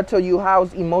 Remember I told you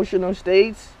how's emotional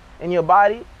states in your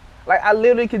body? Like, I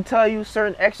literally can tell you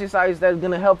certain exercises that's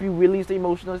going to help you release the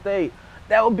emotional state.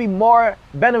 That would be more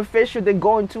beneficial than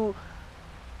going to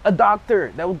a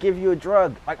doctor that will give you a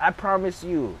drug. Like, I promise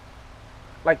you.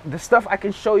 Like, the stuff I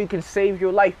can show you can save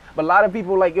your life. But a lot of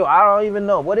people are like, yo, I don't even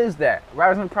know. What is that?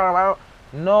 Rising Prime,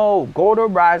 No, go to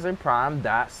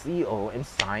riseandprime.co and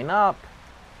sign up.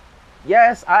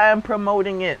 Yes, I am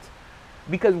promoting it.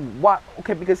 Because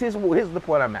here's the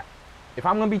point I'm at. if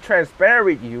I'm gonna be transparent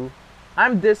with you,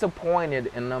 I'm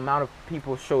disappointed in the amount of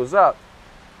people shows up.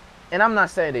 And I'm not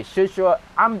saying they should show up.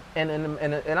 I'm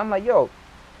like, yo,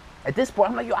 at this point,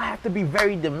 I'm like, yo, I have to be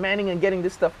very demanding in getting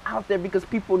this stuff out there because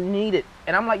people need it.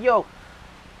 And I'm like, yo,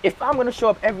 if I'm gonna show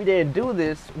up every day and do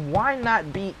this, why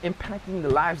not be impacting the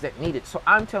lives that need it? So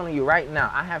I'm telling you right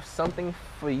now, I have something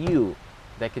for you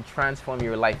that could transform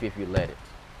your life if you let it.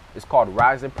 It's called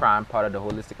Rise and Prime, part of the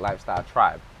Holistic Lifestyle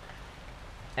Tribe.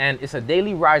 And it's a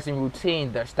daily rising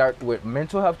routine that starts with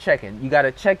mental health check-in. You got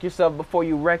to check yourself before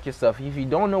you wreck yourself. If you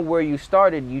don't know where you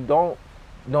started, you don't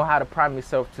know how to prime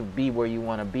yourself to be where you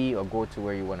want to be or go to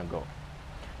where you want to go.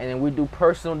 And then we do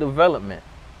personal development.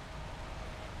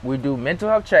 We do mental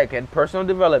health check-in, personal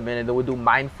development, and then we do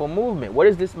mindful movement. What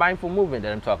is this mindful movement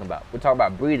that I'm talking about? We're talking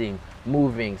about breathing,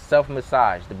 moving,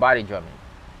 self-massage, the body drumming.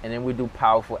 And then we do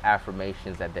powerful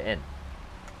affirmations at the end.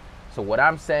 So what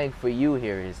I'm saying for you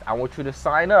here is I want you to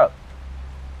sign up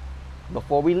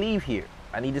before we leave here.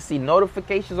 I need to see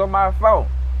notifications on my phone.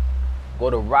 Go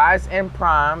to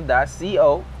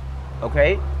riseandprime.co,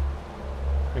 okay,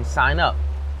 and sign up.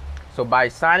 So by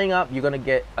signing up, you're going to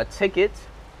get a ticket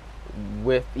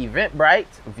with Eventbrite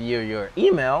via your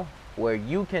email where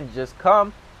you can just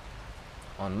come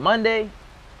on Monday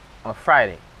or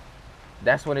Friday.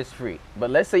 That's when it's free.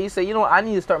 But let's say you say, you know what, I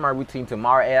need to start my routine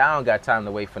tomorrow. Hey, I don't got time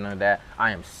to wait for none of that.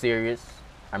 I am serious.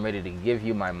 I'm ready to give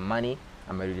you my money.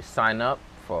 I'm ready to sign up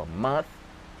for a month.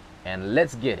 And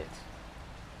let's get it.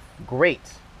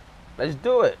 Great. Let's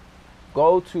do it.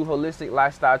 Go to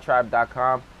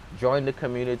holisticlifestyletribe.com. Join the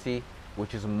community,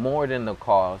 which is more than the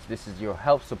cause. This is your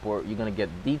health support. You're going to get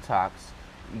detox.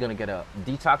 You're going to get a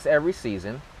detox every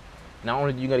season. Not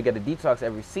only are you going to get a detox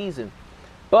every season,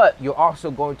 but you're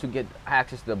also going to get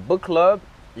access to the book club.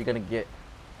 You're going to get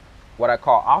what I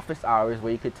call office hours,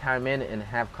 where you could time in and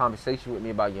have conversation with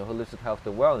me about your holistic health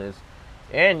and wellness.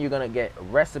 And you're going to get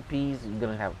recipes. You're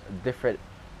going to have different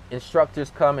instructors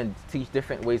come and teach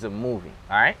different ways of moving.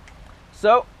 All right.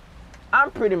 So I'm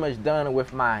pretty much done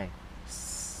with my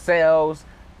sales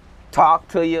talk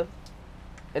to you.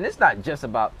 And it's not just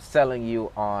about selling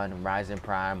you on Rise and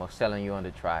Prime or selling you on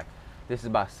the tribe. This is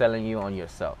about selling you on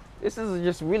yourself. This is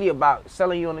just really about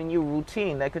selling you on a new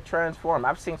routine that could transform.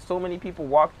 I've seen so many people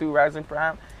walk through Rise and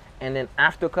Prime, and then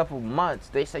after a couple of months,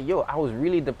 they say, yo, I was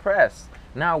really depressed.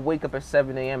 Now I wake up at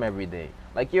 7 a.m. every day.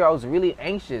 Like, yo, I was really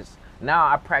anxious. Now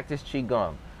I practice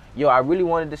Qigong. Yo, I really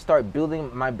wanted to start building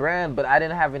my brand, but I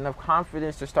didn't have enough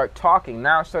confidence to start talking.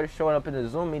 Now I started showing up in the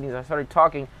Zoom meetings. I started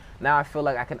talking. Now I feel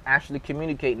like I can actually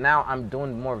communicate. Now I'm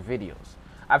doing more videos.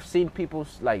 I've seen people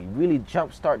like really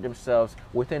jumpstart themselves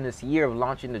within this year of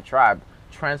launching the tribe,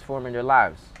 transforming their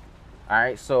lives. All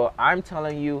right, so I'm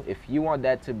telling you, if you want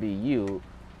that to be you,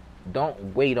 don't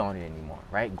wait on it anymore,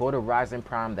 right? Go to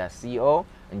riseandprime.co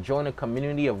and join a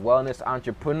community of wellness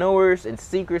entrepreneurs and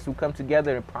seekers who come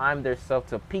together and prime themselves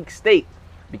to peak state,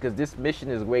 because this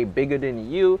mission is way bigger than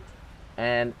you.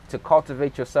 And to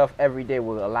cultivate yourself every day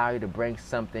will allow you to bring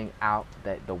something out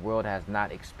that the world has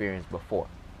not experienced before.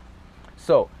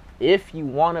 So if you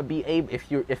want to be able, if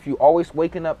you're always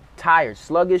waking up tired,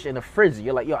 sluggish, in a frenzy,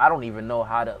 you're like, yo, I don't even know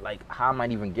how am I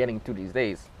even getting through these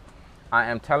days? I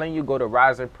am telling you, go to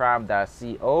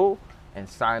riseandprime.co and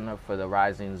sign up for the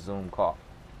Rising Zoom call.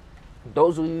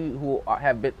 Those of you who are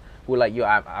like, yo,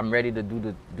 I'm ready to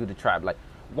do the tribe. Like,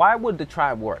 why would the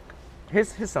tribe work?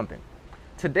 Here's something.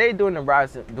 Today during the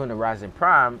Rising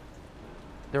Prime,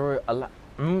 there's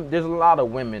a lot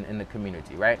of women in the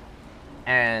community, right?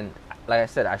 And like I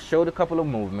said, I showed a couple of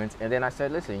movements, and then I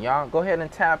said, listen, y'all, go ahead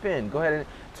and tap in. Go ahead and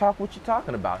talk what you're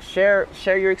talking about. Share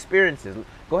your experiences.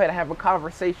 Go ahead and have a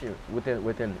conversation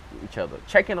within each other.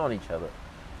 Check in on each other.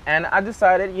 And I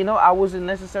decided, you know, I wasn't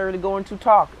necessarily going to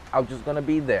talk. I was just going to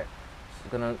be there.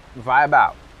 Just going to vibe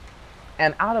out.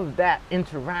 And out of that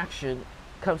interaction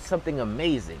comes something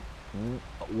amazing.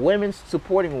 Women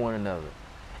supporting one another.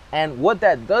 And what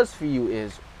that does for you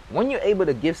is when you're able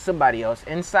to give somebody else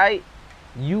insight,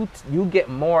 you get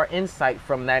more insight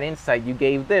from that insight you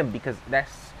gave them, because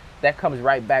that comes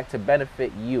right back to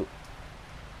benefit you.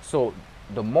 So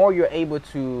the more you're able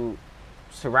to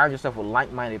surround yourself with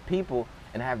like-minded people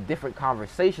and have different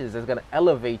conversations, that's going to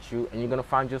elevate you, and you're going to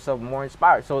find yourself more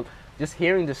inspired. So just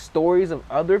hearing the stories of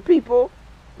other people,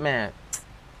 man,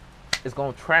 it's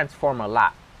going to transform a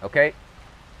lot. Okay.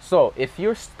 So if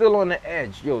you're still on the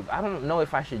edge, yo, I don't know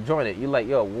if I should join it. You're like,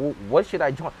 yo, what should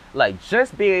I join? Like,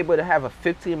 just being able to have a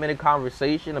 15-minute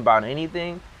conversation about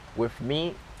anything with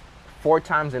me 4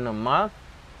 times in a month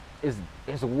is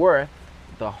worth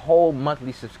the whole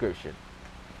monthly subscription.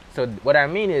 So what I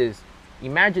mean is,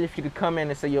 imagine if you could come in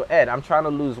and say, yo, Ed, I'm trying to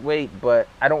lose weight, but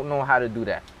I don't know how to do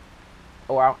that.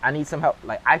 or I need some help,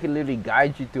 like I can literally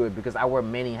guide you through it because I wear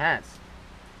many hats.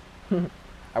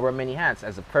 I wear many hats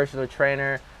as a personal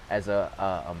trainer, as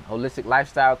a holistic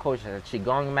lifestyle coach, as a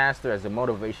Qigong master, as a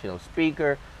motivational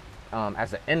speaker,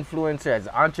 as an influencer, as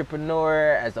an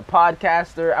entrepreneur, as a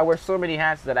podcaster. I wear so many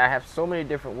hats that I have so many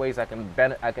different ways I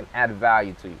can add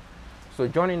value to you. So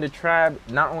joining the tribe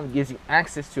not only gives you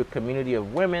access to a community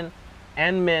of women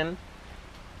and men,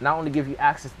 not only give you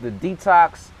access to the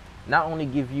detox, not only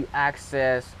give you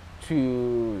access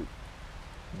to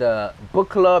the book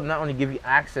club, not only give you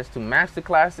access to master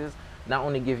classes, not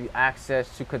only give you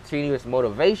access to continuous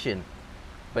motivation,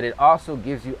 but it also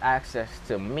gives you access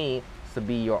to me to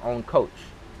be your own coach.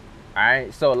 All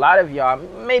right. So a lot of y'all,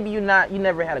 maybe you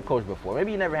never had a coach before.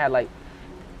 Maybe you never had, like,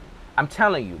 I'm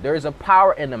telling you, there is a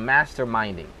power in the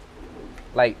masterminding.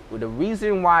 Like, the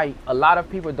reason why a lot of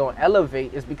people don't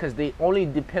elevate is because they only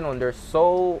depend on their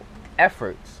sole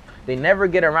efforts. They never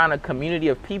get around a community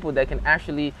of people that can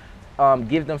actually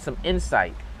give them some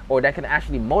insight, or that can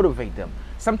actually motivate them.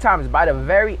 Sometimes by the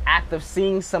very act of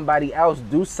seeing somebody else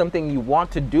do something you want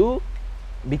to do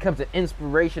becomes an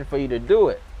inspiration for you to do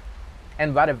it.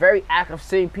 And by the very act of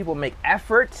seeing people make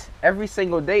effort every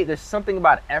single day, there's something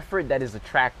about effort that is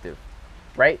attractive,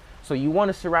 right? So you want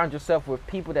to surround yourself with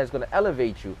people that's going to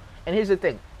elevate you. And here's the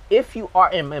thing. If you are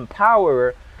an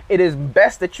empowerer, it is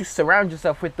best that you surround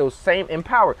yourself with those same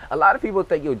empower. A lot of people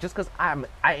think, yo, just because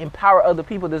I empower other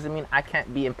people doesn't mean I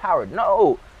can't be empowered.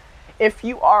 No. If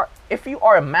you are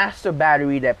a master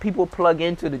battery that people plug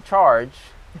into the charge,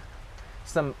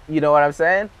 you know what I'm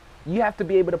saying? You have to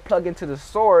be able to plug into the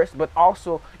source, but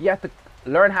also you have to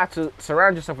learn how to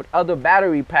surround yourself with other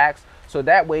battery packs, so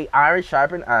that way iron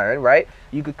sharpen iron, right?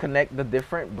 You could connect the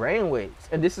different brain waves.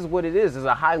 And this is what it is. It's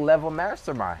a high level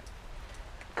mastermind.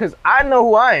 Because I know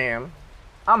who I am.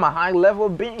 I'm a high level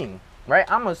being, right?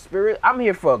 I'm a spirit. I'm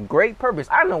here for a great purpose.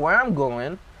 I know where I'm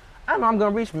going. I know I'm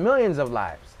going to reach millions of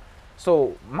lives.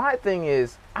 So my thing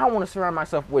is, I want to surround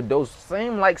myself with those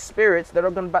same like spirits that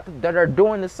are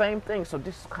doing the same thing. So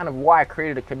this is kind of why I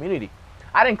created a community.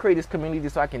 I didn't create this community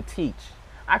so I can teach.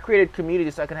 I created a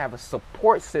community so I can have a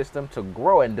support system to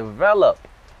grow and develop.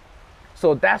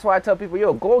 So that's why I tell people,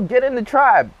 yo, go get in the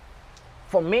tribe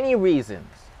for many reasons,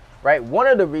 right? One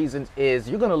of the reasons is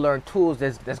you're going to learn tools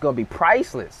that's going to be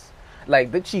priceless.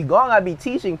 Like the Qigong I be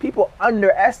teaching, people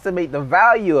underestimate the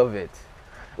value of it.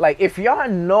 Like, if y'all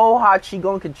know how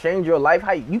Qigong can change your life,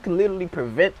 how you can literally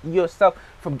prevent yourself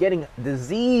from getting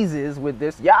diseases with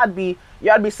this, y'all be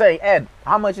saying, Ed,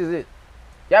 how much is it?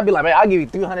 Y'all be like, man, I'll give you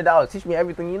 $300. Teach me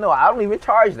everything you know. I don't even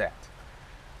charge that.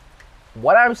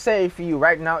 What I'm saying for you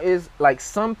right now is, like,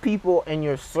 some people in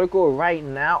your circle right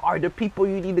now are the people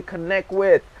you need to connect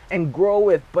with and grow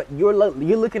with, but you're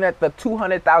looking at the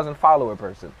 200,000 follower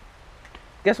person.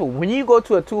 Guess what? When you go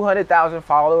to a 200,000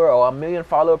 follower or a million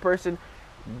follower person,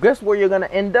 guess where you're going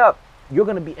to end up? You're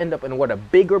going to end up in a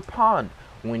bigger pond.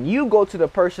 When you go to the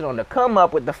person on the come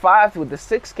up with the 5, with the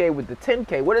 6K, with the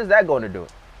 10K, what is that going to do?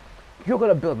 You're going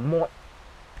to build more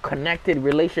connected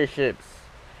relationships.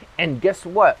 And guess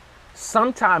what?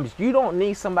 Sometimes you don't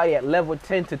need somebody at level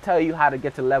 10 to tell you how to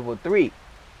get to level 3.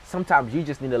 Sometimes you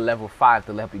just need a level 5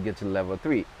 to help you get to level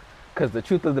 3. Because the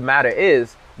truth of the matter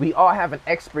is, we all have an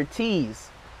expertise,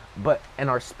 but in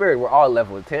our spirit, we're all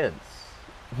level 10s.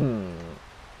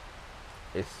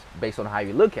 It's based on how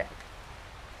you look at it.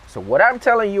 So what I'm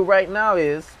telling you right now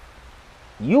is,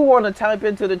 you want to tap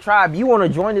into the tribe, you want to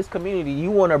join this community,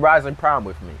 you want to rise in prime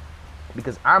with me,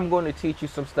 because I'm going to teach you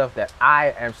some stuff that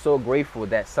I am so grateful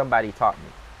that somebody taught me,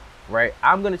 right?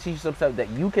 I'm going to teach you some stuff that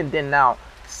you can then now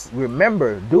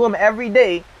remember, do them every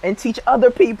day, and teach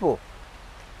other people.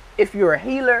 If you're a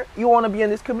healer, you want to be in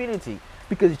this community,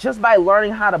 because just by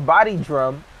learning how to body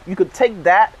drum, you could take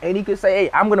that and you could say,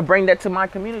 hey, I'm going to bring that to my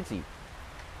community.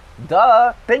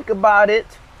 Duh, think about it.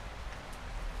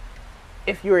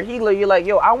 If you're a healer, you're like,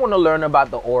 yo, I want to learn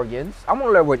about the organs. I want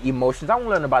to learn what emotions. I want to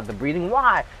learn about the breathing.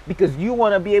 Why? Because you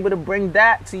want to be able to bring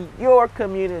that to your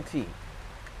community.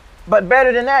 But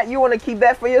better than that, you want to keep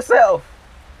that for yourself.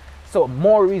 So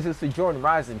more reasons to join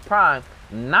Rising Prime,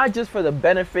 not just for the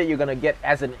benefit you're going to get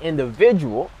as an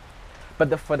individual,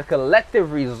 but for the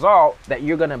collective result that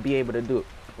you're going to be able to do.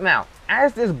 Now,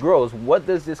 as this grows, what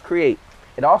does this create?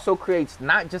 It also creates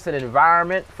not just an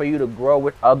environment for you to grow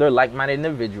with other like-minded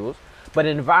individuals, but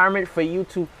an environment for you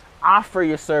to offer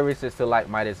your services to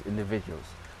like-minded individuals.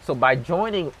 So by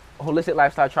joining Holistic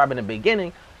Lifestyle Tribe in the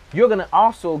beginning, you're going to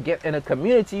also get in a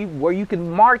community where you can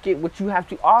market what you have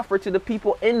to offer to the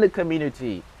people in the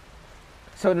community.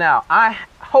 So now I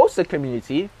host a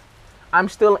community. I'm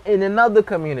still in another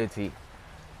community.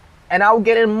 And I'll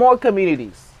get in more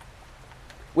communities.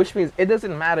 which means it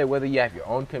doesn't matter whether you have your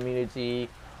own community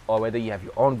or whether you have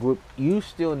your own group. You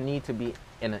still need to be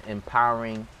in an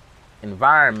empowering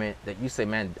environment that you say,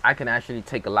 man, I can actually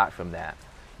take a lot from that.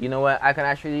 You know what? I can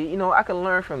actually, I can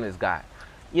learn from this guy.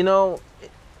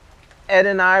 Ed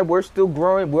and I, we're still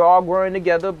growing. We're all growing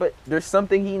together, but there's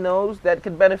something he knows that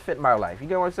could benefit my life. You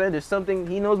get what I'm saying? There's something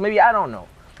he knows maybe I don't know.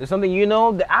 There's something you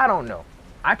know that I don't know.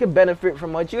 I can benefit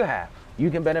from what you have. You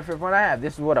can benefit from what I have.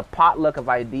 This is what a potluck of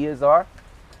ideas are.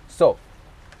 So,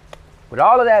 with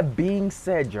all of that being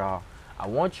said, y'all, I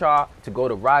want y'all to go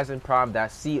to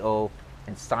risingprime.co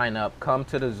and sign up. Come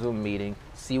to the Zoom meeting,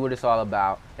 see what it's all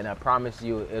about, and I promise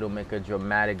you it'll make a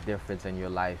dramatic difference in your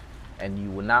life. And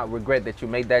you will not regret that you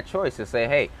made that choice to say,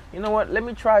 hey, you know what? Let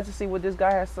me try to see what this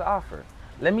guy has to offer.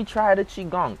 Let me try the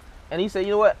Qigong. And he said,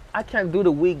 you know what? I can't do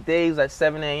the weekdays at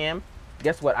 7 a.m.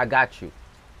 Guess what? I got you.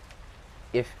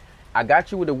 If I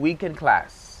got you with a weekend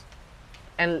class.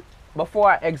 And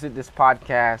before I exit this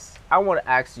podcast, I want to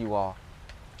ask you all,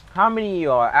 how many of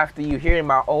y'all, after you hearing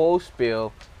my old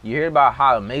spiel, you hear about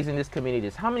how amazing this community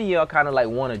is, how many of y'all kind of like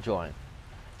want to join?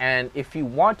 And if you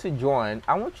want to join,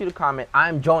 I want you to comment,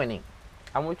 I'm joining.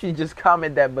 I want you to just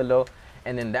comment that below,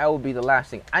 and then that will be the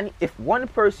last thing. If one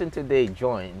person today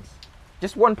joins,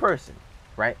 just one person,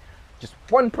 right? Just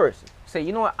one person. Say,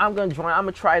 you know what? I'm going to join. I'm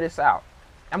going to try this out.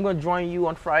 I'm going to join you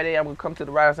on Friday. I'm going to come to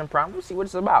the Rising Prime. We'll see what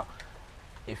it's about.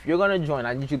 If you're going to join,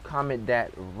 I need you to comment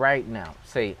that right now.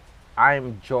 Say,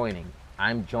 I'm joining.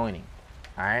 I'm joining.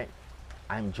 All right?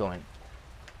 I'm joining.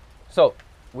 So,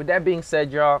 with that being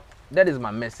said, y'all, that is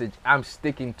my message. I'm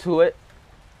sticking to it.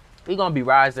 We're going to be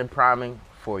Rising Priming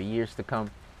for years to come.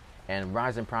 And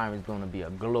Rising Prime is going to be a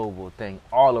global thing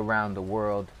all around the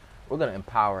world. We're going to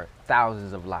empower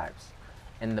thousands of lives.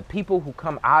 And the people who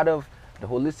come out of the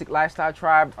Holistic Lifestyle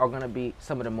Tribe are going to be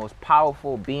some of the most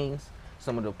powerful beings,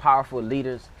 some of the powerful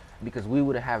leaders, because we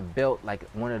would have built like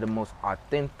one of the most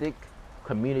authentic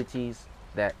communities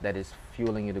that is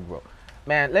fueling you to grow.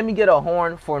 Man, let me get a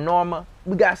horn for Norma.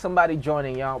 We got somebody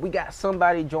joining, y'all. We got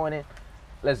somebody joining.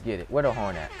 Let's get it. Where the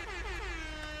horn at?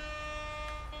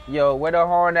 Yo, where the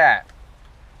horn at?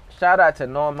 Shout out to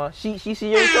Norma. She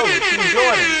already told me. She's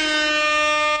joining.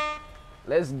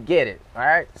 Let's get it. All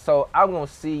right. So I'm going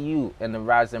to see you in the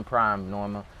Rising Prime,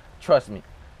 Norma. Trust me.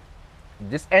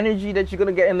 This energy that you're going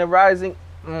to get in the Rising,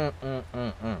 it's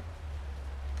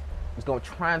going to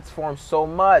transform so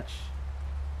much.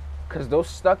 Because those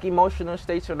stuck emotional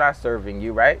states are not serving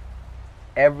you, right?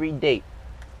 Every day.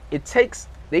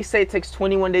 They say it takes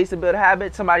 21 days to build a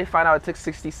habit. Somebody found out it took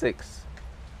 66.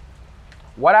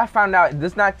 What I found out, it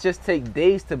does not just take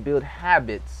days to build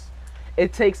habits.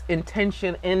 It takes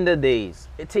intention in the days.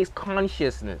 It takes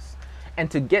consciousness.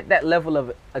 And to get that level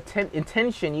of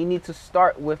intention, you need to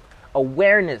start with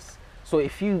awareness. So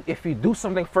if you do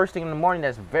something first thing in the morning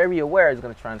that's very aware, it's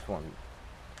going to transform you.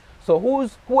 So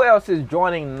who else is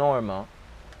joining Norma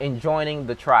and joining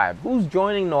the tribe? Who's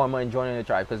joining Norma and joining the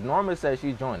tribe? Because Norma says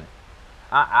she's joining.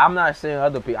 I'm not saying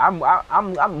other people.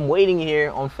 I'm waiting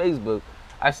here on Facebook.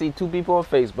 I see 2 people on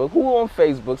Facebook. Who on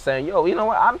Facebook saying, "Yo, you know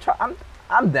what?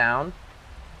 I'm down.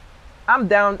 I'm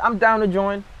down to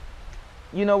join.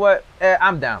 You know what?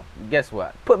 I'm down. Guess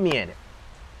what? Put me in it.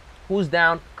 Who's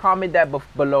down? Comment that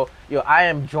below. Yo, I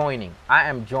am joining. I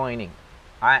am joining.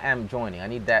 I am joining. I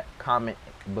need that comment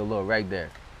below right there.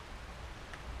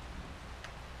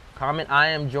 Comment, I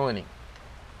am joining.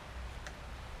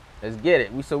 Let's get it.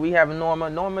 So we have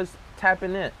Norma. Norma's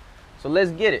tapping in. So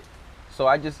let's get it.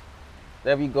 So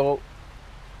there we go.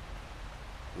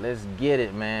 Let's get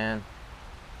it, man.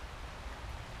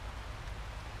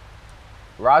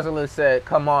 Rosalind said,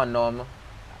 come on, Norma.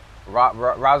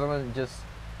 Rosalind just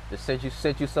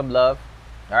sent you some love.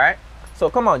 All right. So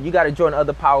come on, you got to join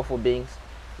other powerful beings.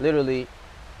 Literally.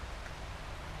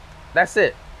 That's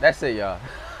it. That's it, y'all.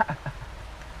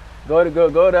 Go to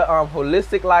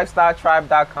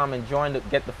holisticlifestyletribe.com and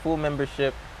get the full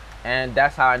membership, and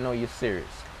that's how I know you're serious.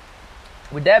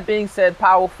 With that being said,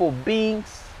 powerful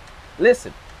beings,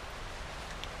 listen.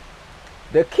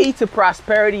 The key to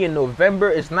prosperity in November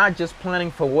is not just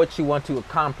planning for what you want to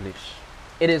accomplish.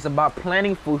 It is about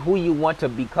planning for who you want to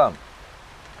become.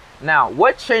 Now,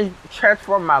 what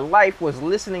transformed my life was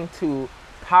listening to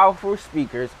powerful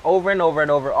speakers over and over and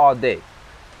over all day.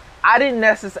 I didn't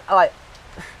necessarily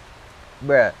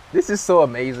bruh, this is so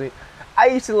amazing. I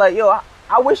used to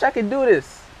I wish I could do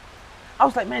this. I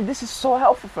was like, man, this is so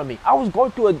helpful for me. I was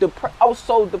going through I was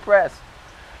so depressed.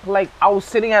 Like, I was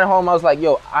sitting at home. I was like,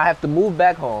 yo, I have to move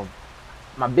back home.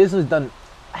 My business done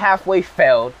halfway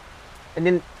failed. And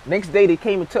then next day they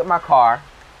came and took my car.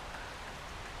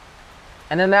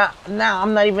 And then now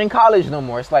I'm not even in college no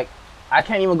more. It's like, I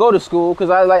can't even go to school because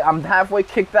I'm halfway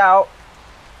kicked out.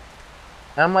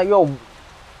 And I'm like, yo,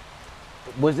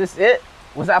 was this it?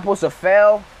 Was I supposed to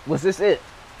fail? Was this it?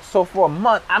 So for a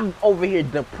month, I'm over here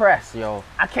depressed, yo.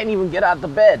 I can't even get out the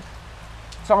bed.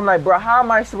 So I'm like, bro, how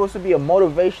am I supposed to be a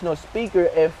motivational speaker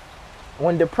if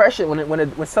when depression,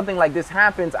 when something like this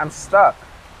happens, I'm stuck?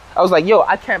 I was like, yo,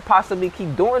 I can't possibly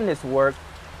keep doing this work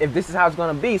if this is how it's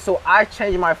gonna be. So I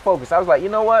changed my focus. I was like, you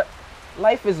know what?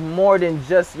 Life is more than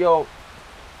just, yo,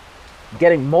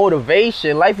 getting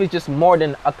motivation. Life is just more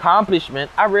than accomplishment.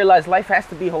 I realized life has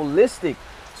to be holistic.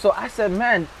 So I said,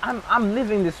 man, I'm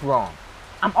living this wrong.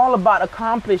 I'm all about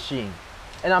accomplishing.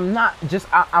 And I'm not just,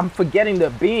 I'm forgetting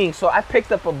the being. So I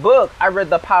picked up a book. I read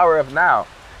The Power of Now.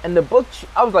 And the book,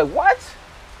 I was like, what?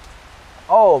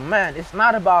 Oh man, it's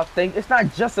not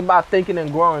just about thinking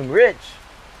and growing rich.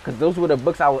 Because those were the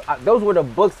books I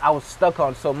was stuck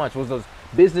on so much. Was those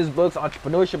business books,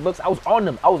 entrepreneurship books. I was on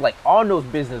them. I was like on those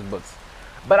business books.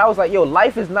 But I was like, yo,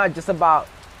 life is not just about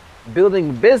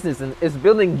building business, and it's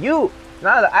building you. Then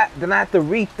I have to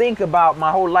rethink about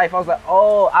my whole life. I was like,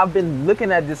 oh, I've been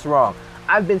looking at this wrong.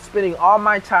 I've been spending all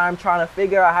my time trying to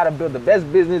figure out how to build the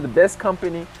best business, the best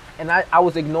company, and I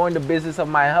was ignoring the business of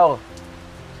my health.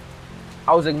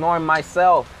 I was ignoring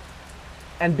myself.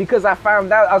 And because I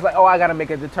found out, I was like, oh, I gotta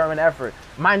make a determined effort.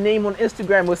 My name on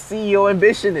Instagram was CEO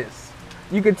Ambitionist.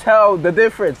 You could tell the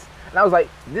difference. And I was like,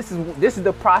 this is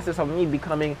the process of me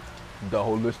becoming the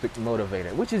holistic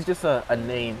motivator, which is just a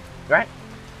name, right?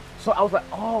 So I was like,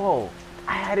 oh,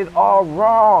 I had it all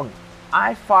wrong.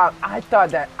 I thought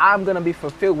that I'm gonna be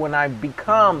fulfilled when I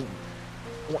become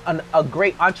a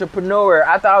great entrepreneur.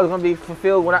 I thought I was gonna be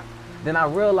fulfilled then I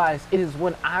realized it is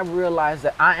when I realized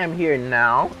that I am here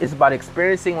now. It's about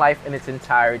experiencing life in its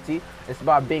entirety. It's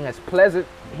about being as pleasant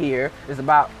here. It's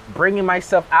about bringing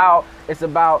myself out. It's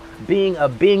about being a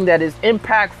being that is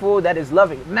impactful, that is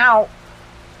loving. Now,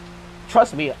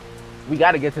 trust me, we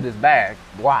got to get to this bag.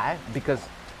 Why? Because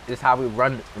it's how we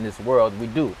run in this world. We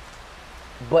do.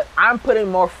 But I'm putting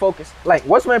more focus. Like,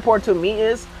 what's more important to me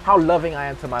is how loving I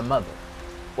am to my mother.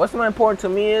 What's more important to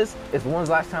me is when's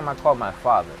the last time I called my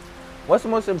father. What's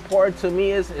most important to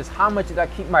me is how much did I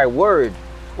keep my word.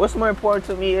 What's more important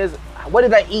to me is what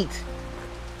did I eat.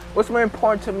 What's more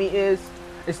important to me is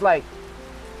it's like,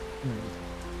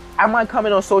 am I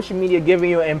coming on social media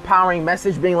giving you an empowering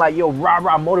message, being like, yo, rah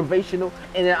rah, motivational,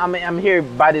 and then I'm here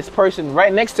by this person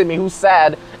right next to me who's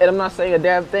sad, and I'm not saying a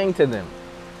damn thing to them.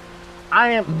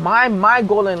 My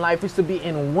goal in life is to be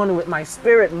in one with my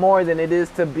spirit more than it is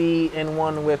to be in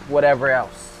one with whatever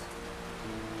else.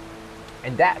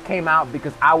 And that came out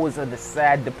because I was in a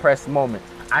sad, depressed moment.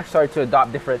 I started to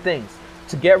adopt different things.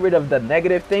 To get rid of the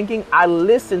negative thinking, I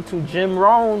listened to Jim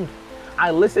Rohn.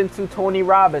 I listened to Tony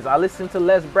Robbins. I listened to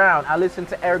Les Brown. I listened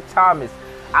to Eric Thomas.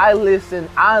 I listened,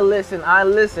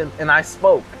 and I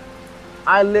spoke.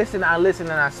 I listened,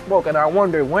 and I spoke. And I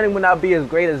wondered, when would I be as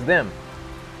great as them?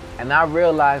 And I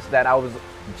realized that I was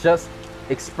just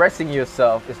expressing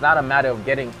yourself. It's not a matter of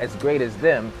getting as great as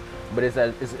them, but it's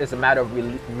a matter of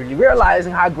really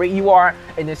realizing how great you are,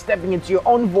 and then stepping into your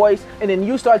own voice, and then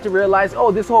you start to realize,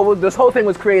 oh, this whole thing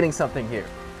was creating something here.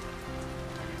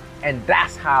 And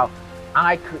that's how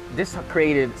this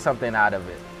created something out of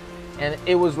it. And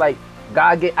it was like,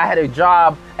 I had a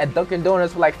job at Dunkin'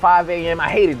 Donuts for like 5 a.m. I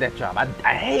hated that job.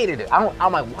 I hated it.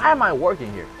 I'm like, why am I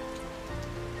working here?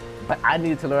 But I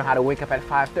needed to learn how to wake up at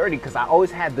 5:30 because I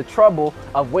always had the trouble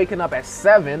of waking up at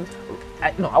 7.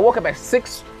 I woke up at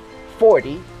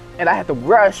 6:40 and I had to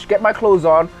rush, get my clothes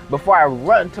on before I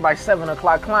run to my 7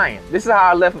 o'clock client. This is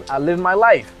how I lived my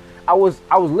life. I was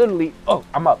literally, oh,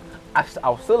 I'm up. I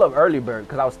was still up early bird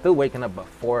because I was still waking up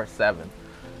before 7.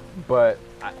 But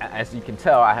as you can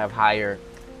tell, I have higher,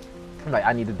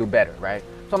 I need to do better, right?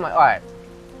 So I'm like, all right,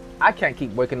 I can't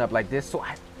keep waking up like this. So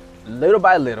little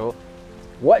by little,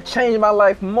 what changed my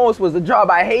life most was the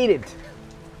job I hated.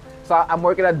 So I'm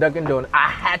working at Dunkin' Donuts. I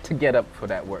had to get up for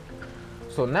that work.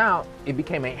 So now it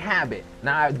became a habit.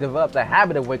 Now I developed a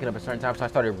habit of waking up at certain times. So I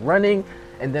started running,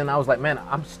 and then I was like, man,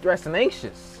 I'm stressed and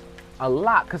anxious a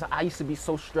lot because I used to be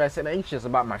so stressed and anxious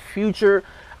about my future.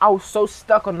 I was so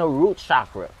stuck on the root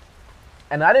chakra,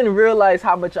 and I didn't realize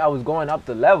how much I was going up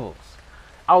the levels.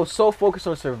 I was so focused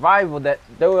on survival that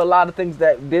there were a lot of things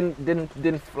that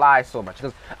didn't fly so much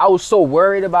because I was so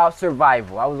worried about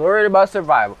survival. I was worried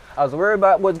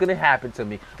about what's gonna happen to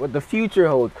me, what the future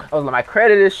holds. I was like, my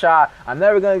credit is shot. I'm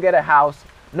never gonna get a house.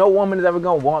 No woman is ever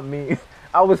gonna want me.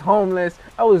 I was homeless.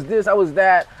 I was this. I was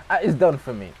that. It's done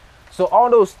for me. So all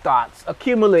those thoughts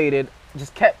accumulated,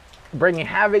 just kept bringing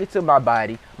havoc to my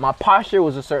body. My posture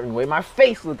was a certain way. My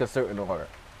face looked a certain order.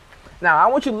 Now I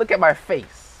want you to look at my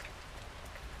face.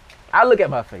 I look at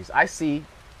my face. I see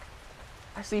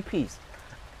peace.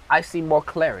 I see more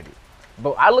clarity.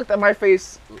 But I looked at my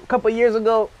face a couple years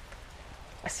ago.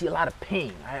 I see a lot of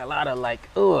pain. I had a lot of like,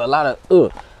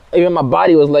 Even my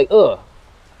body was like, ugh.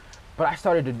 But I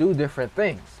started to do different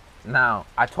things. Now,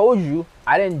 I told you,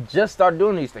 I didn't just start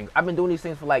doing these things. I've been doing these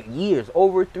things for like years,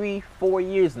 over 3-4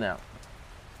 years now.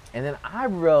 And then I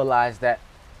realized that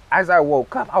as I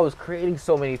woke up, I was creating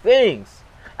so many things.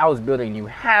 I was building new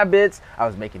habits. I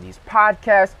was making these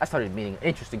podcasts. I started meeting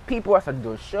interesting people. I started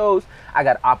doing shows. I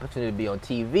got an opportunity to be on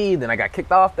TV. Then I got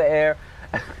kicked off the air.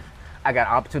 I got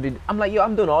an opportunity. I'm like, yo,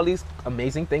 I'm doing all these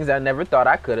amazing things that I never thought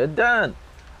I could have done.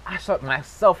 My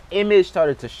self-image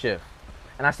started to shift.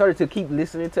 And I started to keep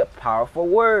listening to powerful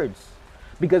words.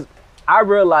 Because I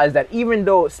realized that even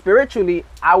though spiritually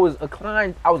I was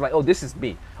inclined, I was like, oh, this is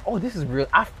me. Oh, this is real.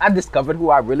 I discovered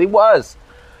who I really was.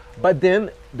 But then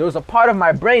there was a part of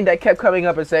my brain that kept coming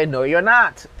up and saying, no, you're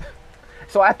not.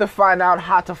 So I had to find out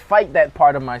how to fight that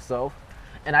part of myself.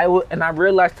 And I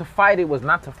realized to fight it was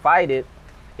not to fight it.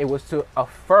 It was to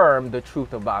affirm the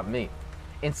truth about me.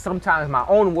 And sometimes my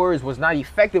own words was not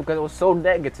effective because it was so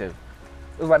negative.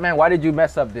 It was like, man, why did you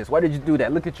mess up this? Why did you do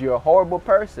that? Look at you, you're a horrible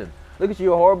person. Look at you,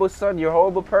 you're a horrible son. You're a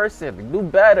horrible person. Do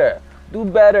better. Do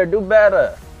better. Do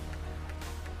better.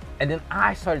 And then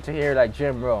I started to hear like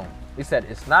Jim Rohn. He said,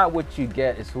 it's not what you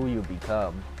get, it's who you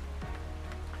become.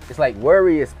 It's like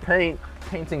worry is fear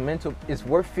painting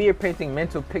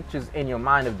mental pictures in your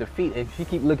mind of defeat. If you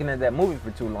keep looking at that movie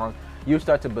for too long, you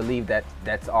start to believe that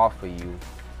that's all for you.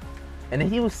 And then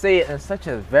he would say it in such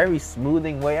a very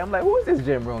smoothing way. I'm like, who is this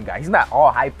Jim Rohn guy? He's not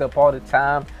all hyped up all the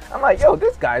time. I'm like, yo,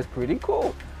 this guy's pretty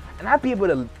cool. And I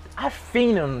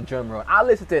fiend on Jim Rohn. I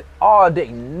listen to it all day.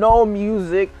 No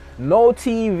music, no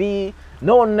TV,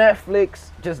 no Netflix,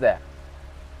 just that.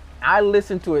 I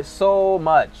listen to it so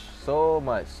much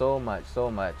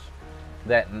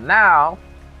that now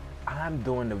I'm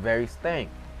doing the very thing.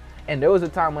 And there was a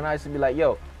time when I used to be like,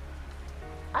 yo,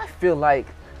 I feel like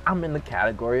I'm in the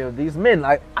category of these men.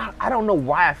 Like, I don't know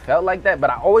why I felt like that,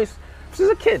 but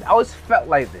since a kid, I always felt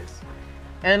like this.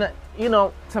 And,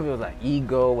 some people like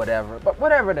ego, whatever, but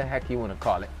whatever the heck you want to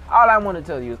call it. All I want to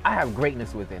tell you is I have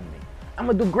greatness within me. I'm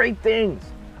going to do great things.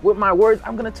 With my words,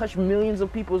 I'm going to touch millions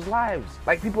of people's lives.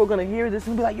 Like, people are going to hear this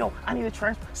and be like, yo, I need to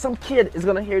transfer. Some kid is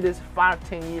going to hear this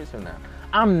 5-10 years from now.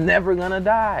 I'm never going to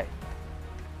die.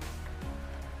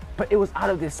 But it was out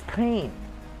of this pain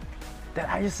that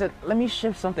I just said, let me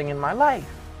shift something in my life.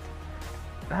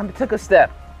 And I took a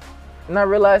step. And I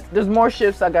realized there's more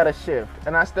shifts I got to shift.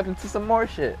 And I stepped into some more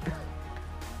shit.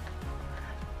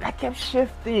 I kept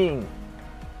shifting.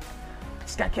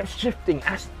 I kept shifting.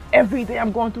 Every day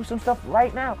I'm going through some stuff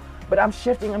right now, but I'm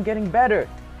shifting, I'm getting better.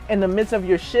 In the midst of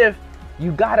your shift,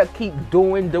 you gotta keep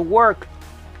doing the work.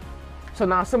 So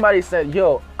now somebody said,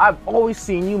 yo, I've always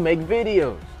seen you make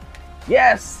videos.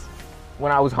 Yes,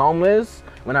 when I was homeless,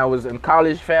 when I was in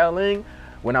college failing,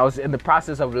 when I was in the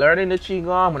process of learning the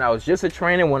Qigong, when I was just a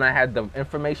trainer, when I had the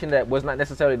information that was not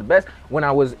necessarily the best, when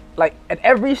I was like at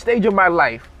every stage of my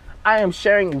life, I am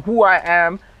sharing who I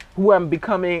am, who I'm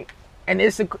becoming, and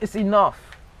it's enough.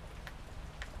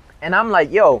 And I'm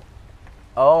like, yo,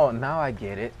 oh, now I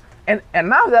get it. And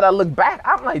now that I look back,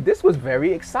 I'm like, this was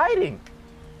very exciting.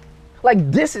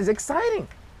 Like, this is exciting.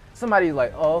 Somebody's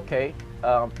like, oh, okay,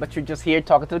 but you're just here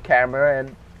talking to the camera,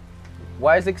 and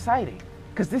why is it exciting?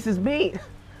 Because this is me.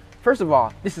 First of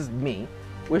all, this is me,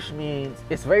 which means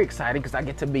it's very exciting because I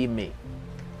get to be me.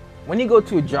 When you go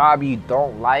to a job you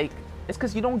don't like, it's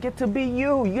because you don't get to be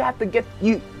you. You have to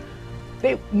you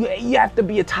have to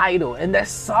be a title, and that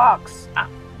sucks.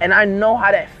 And I know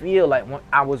how that feel. Like when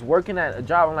I was working at a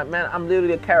job, I'm like, man, I'm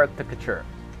literally a caricature.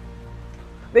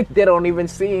 They don't even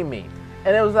see me.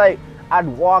 And it was like, I'd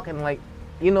walk and like,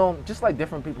 just like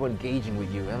different people engaging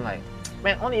with you. And like,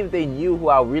 man, only if they knew who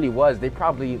I really was, they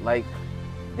probably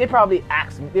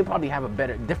ask me, they probably have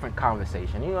a different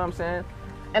conversation. You know what I'm saying?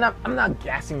 And I'm not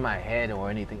gassing my head or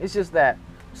anything. It's just that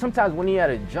sometimes when you're at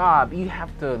a job, you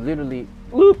have to literally,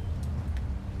 you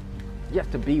have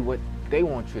to be what they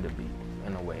want you to be.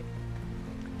 In a way.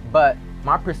 But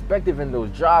my perspective in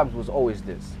those jobs was always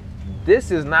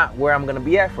this is not where I'm gonna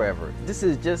be at forever. This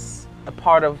is just a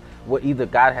part of what either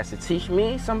God has to teach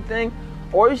me something,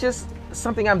 or it's just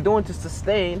something I'm doing to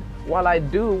sustain while I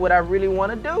do what I really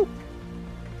want to do.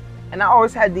 And I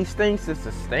always had these things to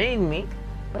sustain me,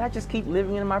 but I just keep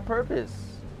living in my purpose.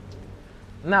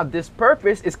 Now this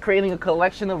purpose is creating a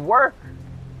collection of work.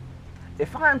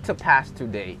 If I'm to pass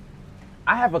today,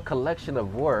 I have a collection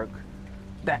of work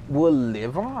that will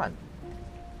live on.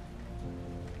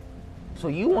 So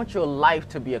you want your life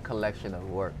to be a collection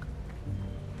of work.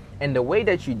 And the way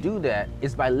that you do that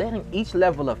is by letting each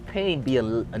level of pain be a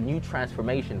new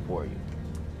transformation for you.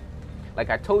 Like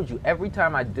I told you, every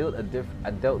time I dealt a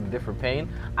different pain,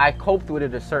 I coped with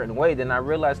it a certain way. Then I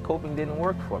realized coping didn't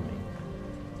work for me.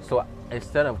 So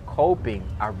instead of coping,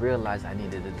 I realized I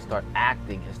needed to start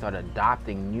acting and start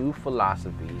adopting new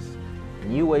philosophies,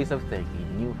 new ways of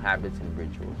thinking, new habits and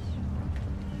rituals.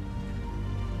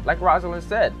 Like Rosalind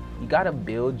said, you gotta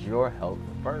build your health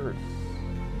first.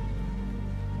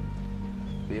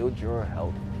 Build your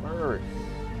health first.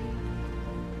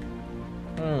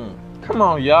 Come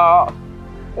on, y'all.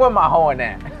 Where my horn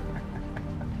at?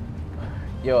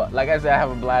 Yo, like I said, I have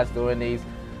a blast doing these.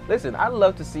 Listen, I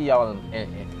love to see y'all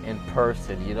in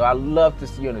person. You know, I love to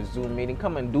see you in a Zoom meeting.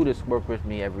 Come and do this work with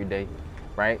me every day,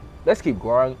 right? Let's keep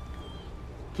growing,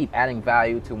 keep adding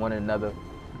value to one another.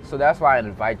 So that's why I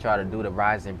invite y'all to do the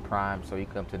Rising Prime, so you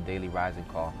come to the Daily Rising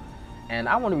Call. And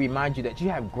I want to remind you that you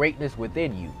have greatness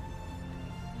within you.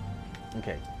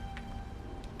 Okay.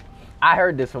 I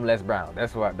heard this from Les Brown.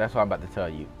 That's what I'm about to tell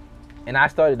you. And I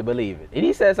started to believe it. And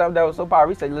he said something that was so powerful.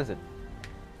 He said, listen,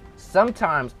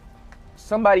 sometimes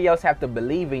somebody else have to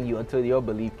believe in you until your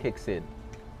belief kicks in.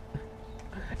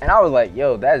 And I was like,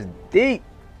 yo, that's deep.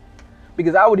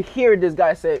 Because I would hear this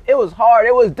guy say, it was hard,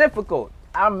 it was difficult.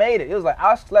 I made it. It was like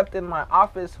I slept in my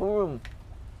office room.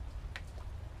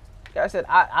 I said,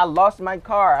 I lost my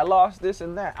car. I lost this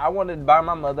and that. I wanted to buy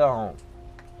my mother a home.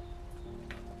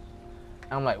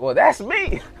 I'm like, well, that's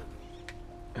me.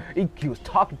 He was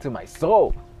talking to my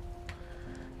soul.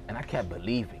 And I kept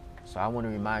believing. So I want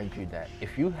to remind you that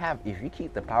if you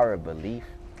keep the power of belief,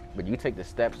 but you take the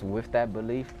steps with that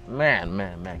belief,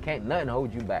 man, can't nothing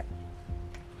hold you back.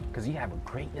 Because you have a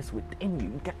greatness within you.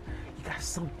 You got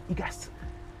something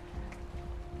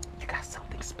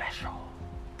special.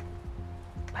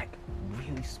 Like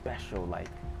really special. Like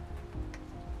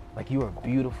you're a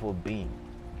beautiful being.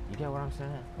 You get what I'm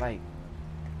saying? Like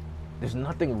there's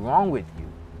nothing wrong with you.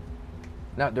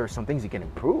 Now, there are some things you can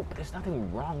improve, but there's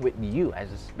nothing wrong with you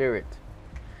as a spirit.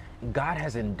 God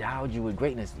has endowed you with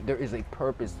greatness. There is a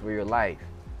purpose for your life.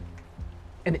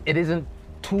 And it doesn't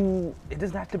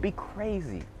have to be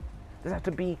crazy. It doesn't have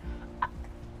to be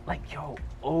like, yo,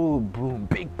 oh, boom,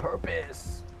 big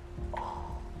purpose.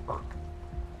 Oh.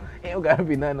 It don't gotta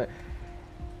be nothing.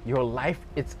 Your life,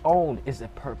 its own, is a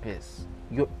purpose.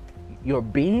 Your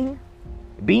being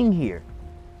here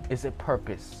is a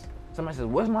purpose. Somebody says,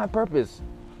 what's my purpose?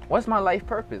 What's my life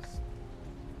purpose?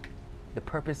 The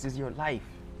purpose is your life.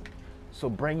 So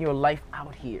bring your life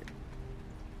out here.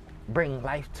 Bring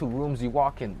life to rooms you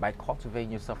walk in by cultivating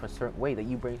yourself a certain way that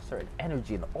you bring certain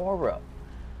energy and aura.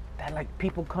 That like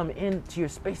people come into your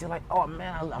space, they're like, oh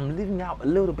man, I'm living out a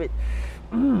little bit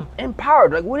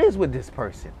empowered. Like what is with this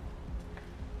person?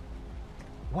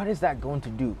 What is that going to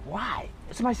do? Why?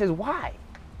 Somebody says, why?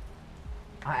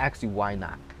 I ask you, why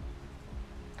not?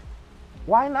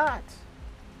 Why not?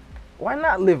 Why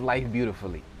not live life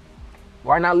beautifully?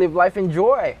 Why not live life in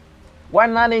joy? Why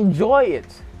not enjoy it?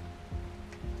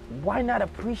 Why not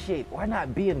appreciate? Why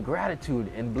not be in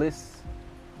gratitude and bliss?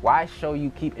 Why show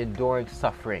you keep enduring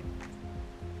suffering?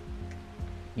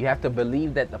 You have to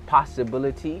believe that the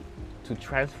possibility to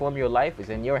transform your life is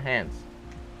in your hands.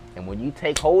 And when you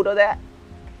take hold of that,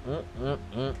 you're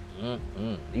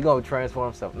going to transform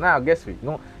yourself. Now, guess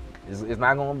what? It's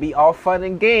not going to be all fun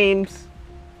and games.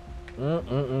 You're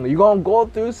going to go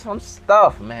through some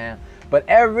stuff, man. But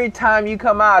every time you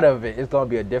come out of it, it's going to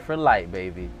be a different light,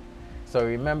 baby. So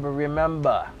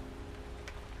remember,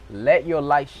 let your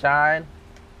light shine.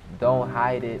 Don't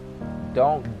hide it.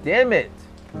 Don't dim it.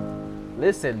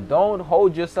 Listen, don't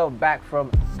hold yourself back from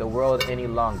the world any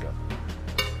longer.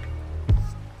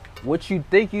 What you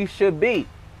think you should be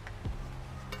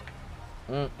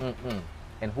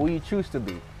and who you choose to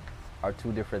be are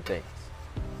two different things.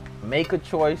 Make a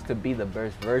choice to be the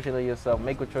best version of yourself.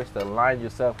 Make a choice to align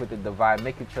yourself with the divine.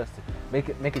 Make a choice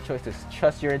to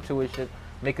trust your intuition.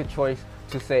 Make a choice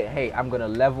to say, hey, I'm going to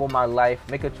level my life.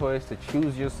 Make a choice to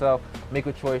choose yourself. Make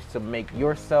a choice to make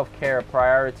your self-care a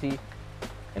priority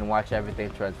and watch everything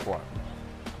transform.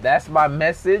 That's my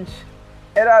message,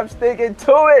 and I'm sticking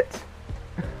to it.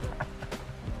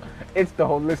 It's the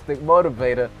Holistic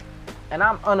Motivator, and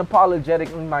I'm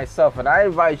unapologetically myself, and I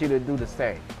invite you to do the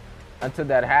same. Until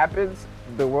that happens,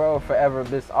 the world will forever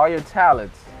miss all your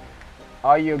talents,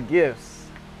 all your gifts,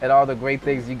 and all the great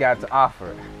things you got to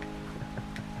offer.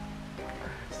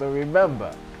 So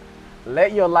remember,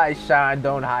 let your light shine,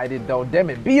 don't hide it, don't dim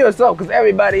it. Be yourself, because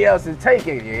everybody else is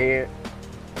taking you here.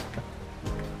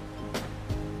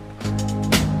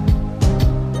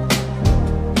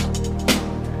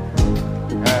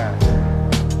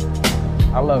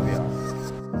 I love y'all.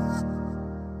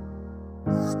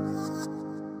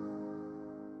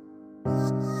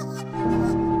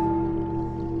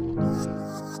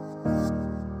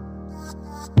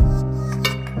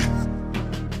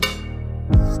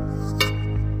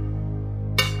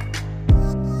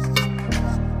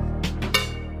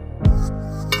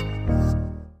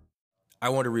 I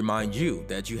want to remind you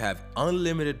that you have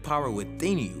unlimited power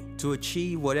within you to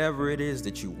achieve whatever it is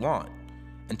that you want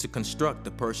and to construct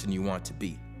the person you want to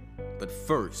be. But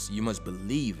first, you must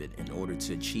believe it in order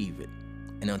to achieve it.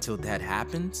 And until that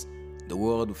happens, the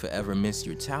world will forever miss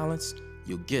your talents,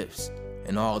 your gifts,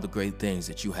 and all the great things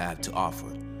that you have to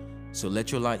offer. So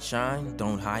let your light shine,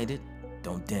 don't hide it,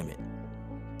 don't dim it.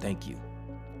 Thank you.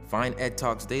 Find Ed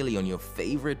Talks Daily on your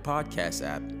favorite podcast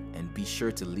app and be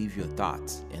sure to leave your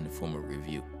thoughts in the form of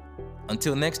review.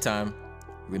 Until next time,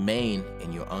 remain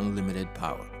in your unlimited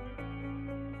power.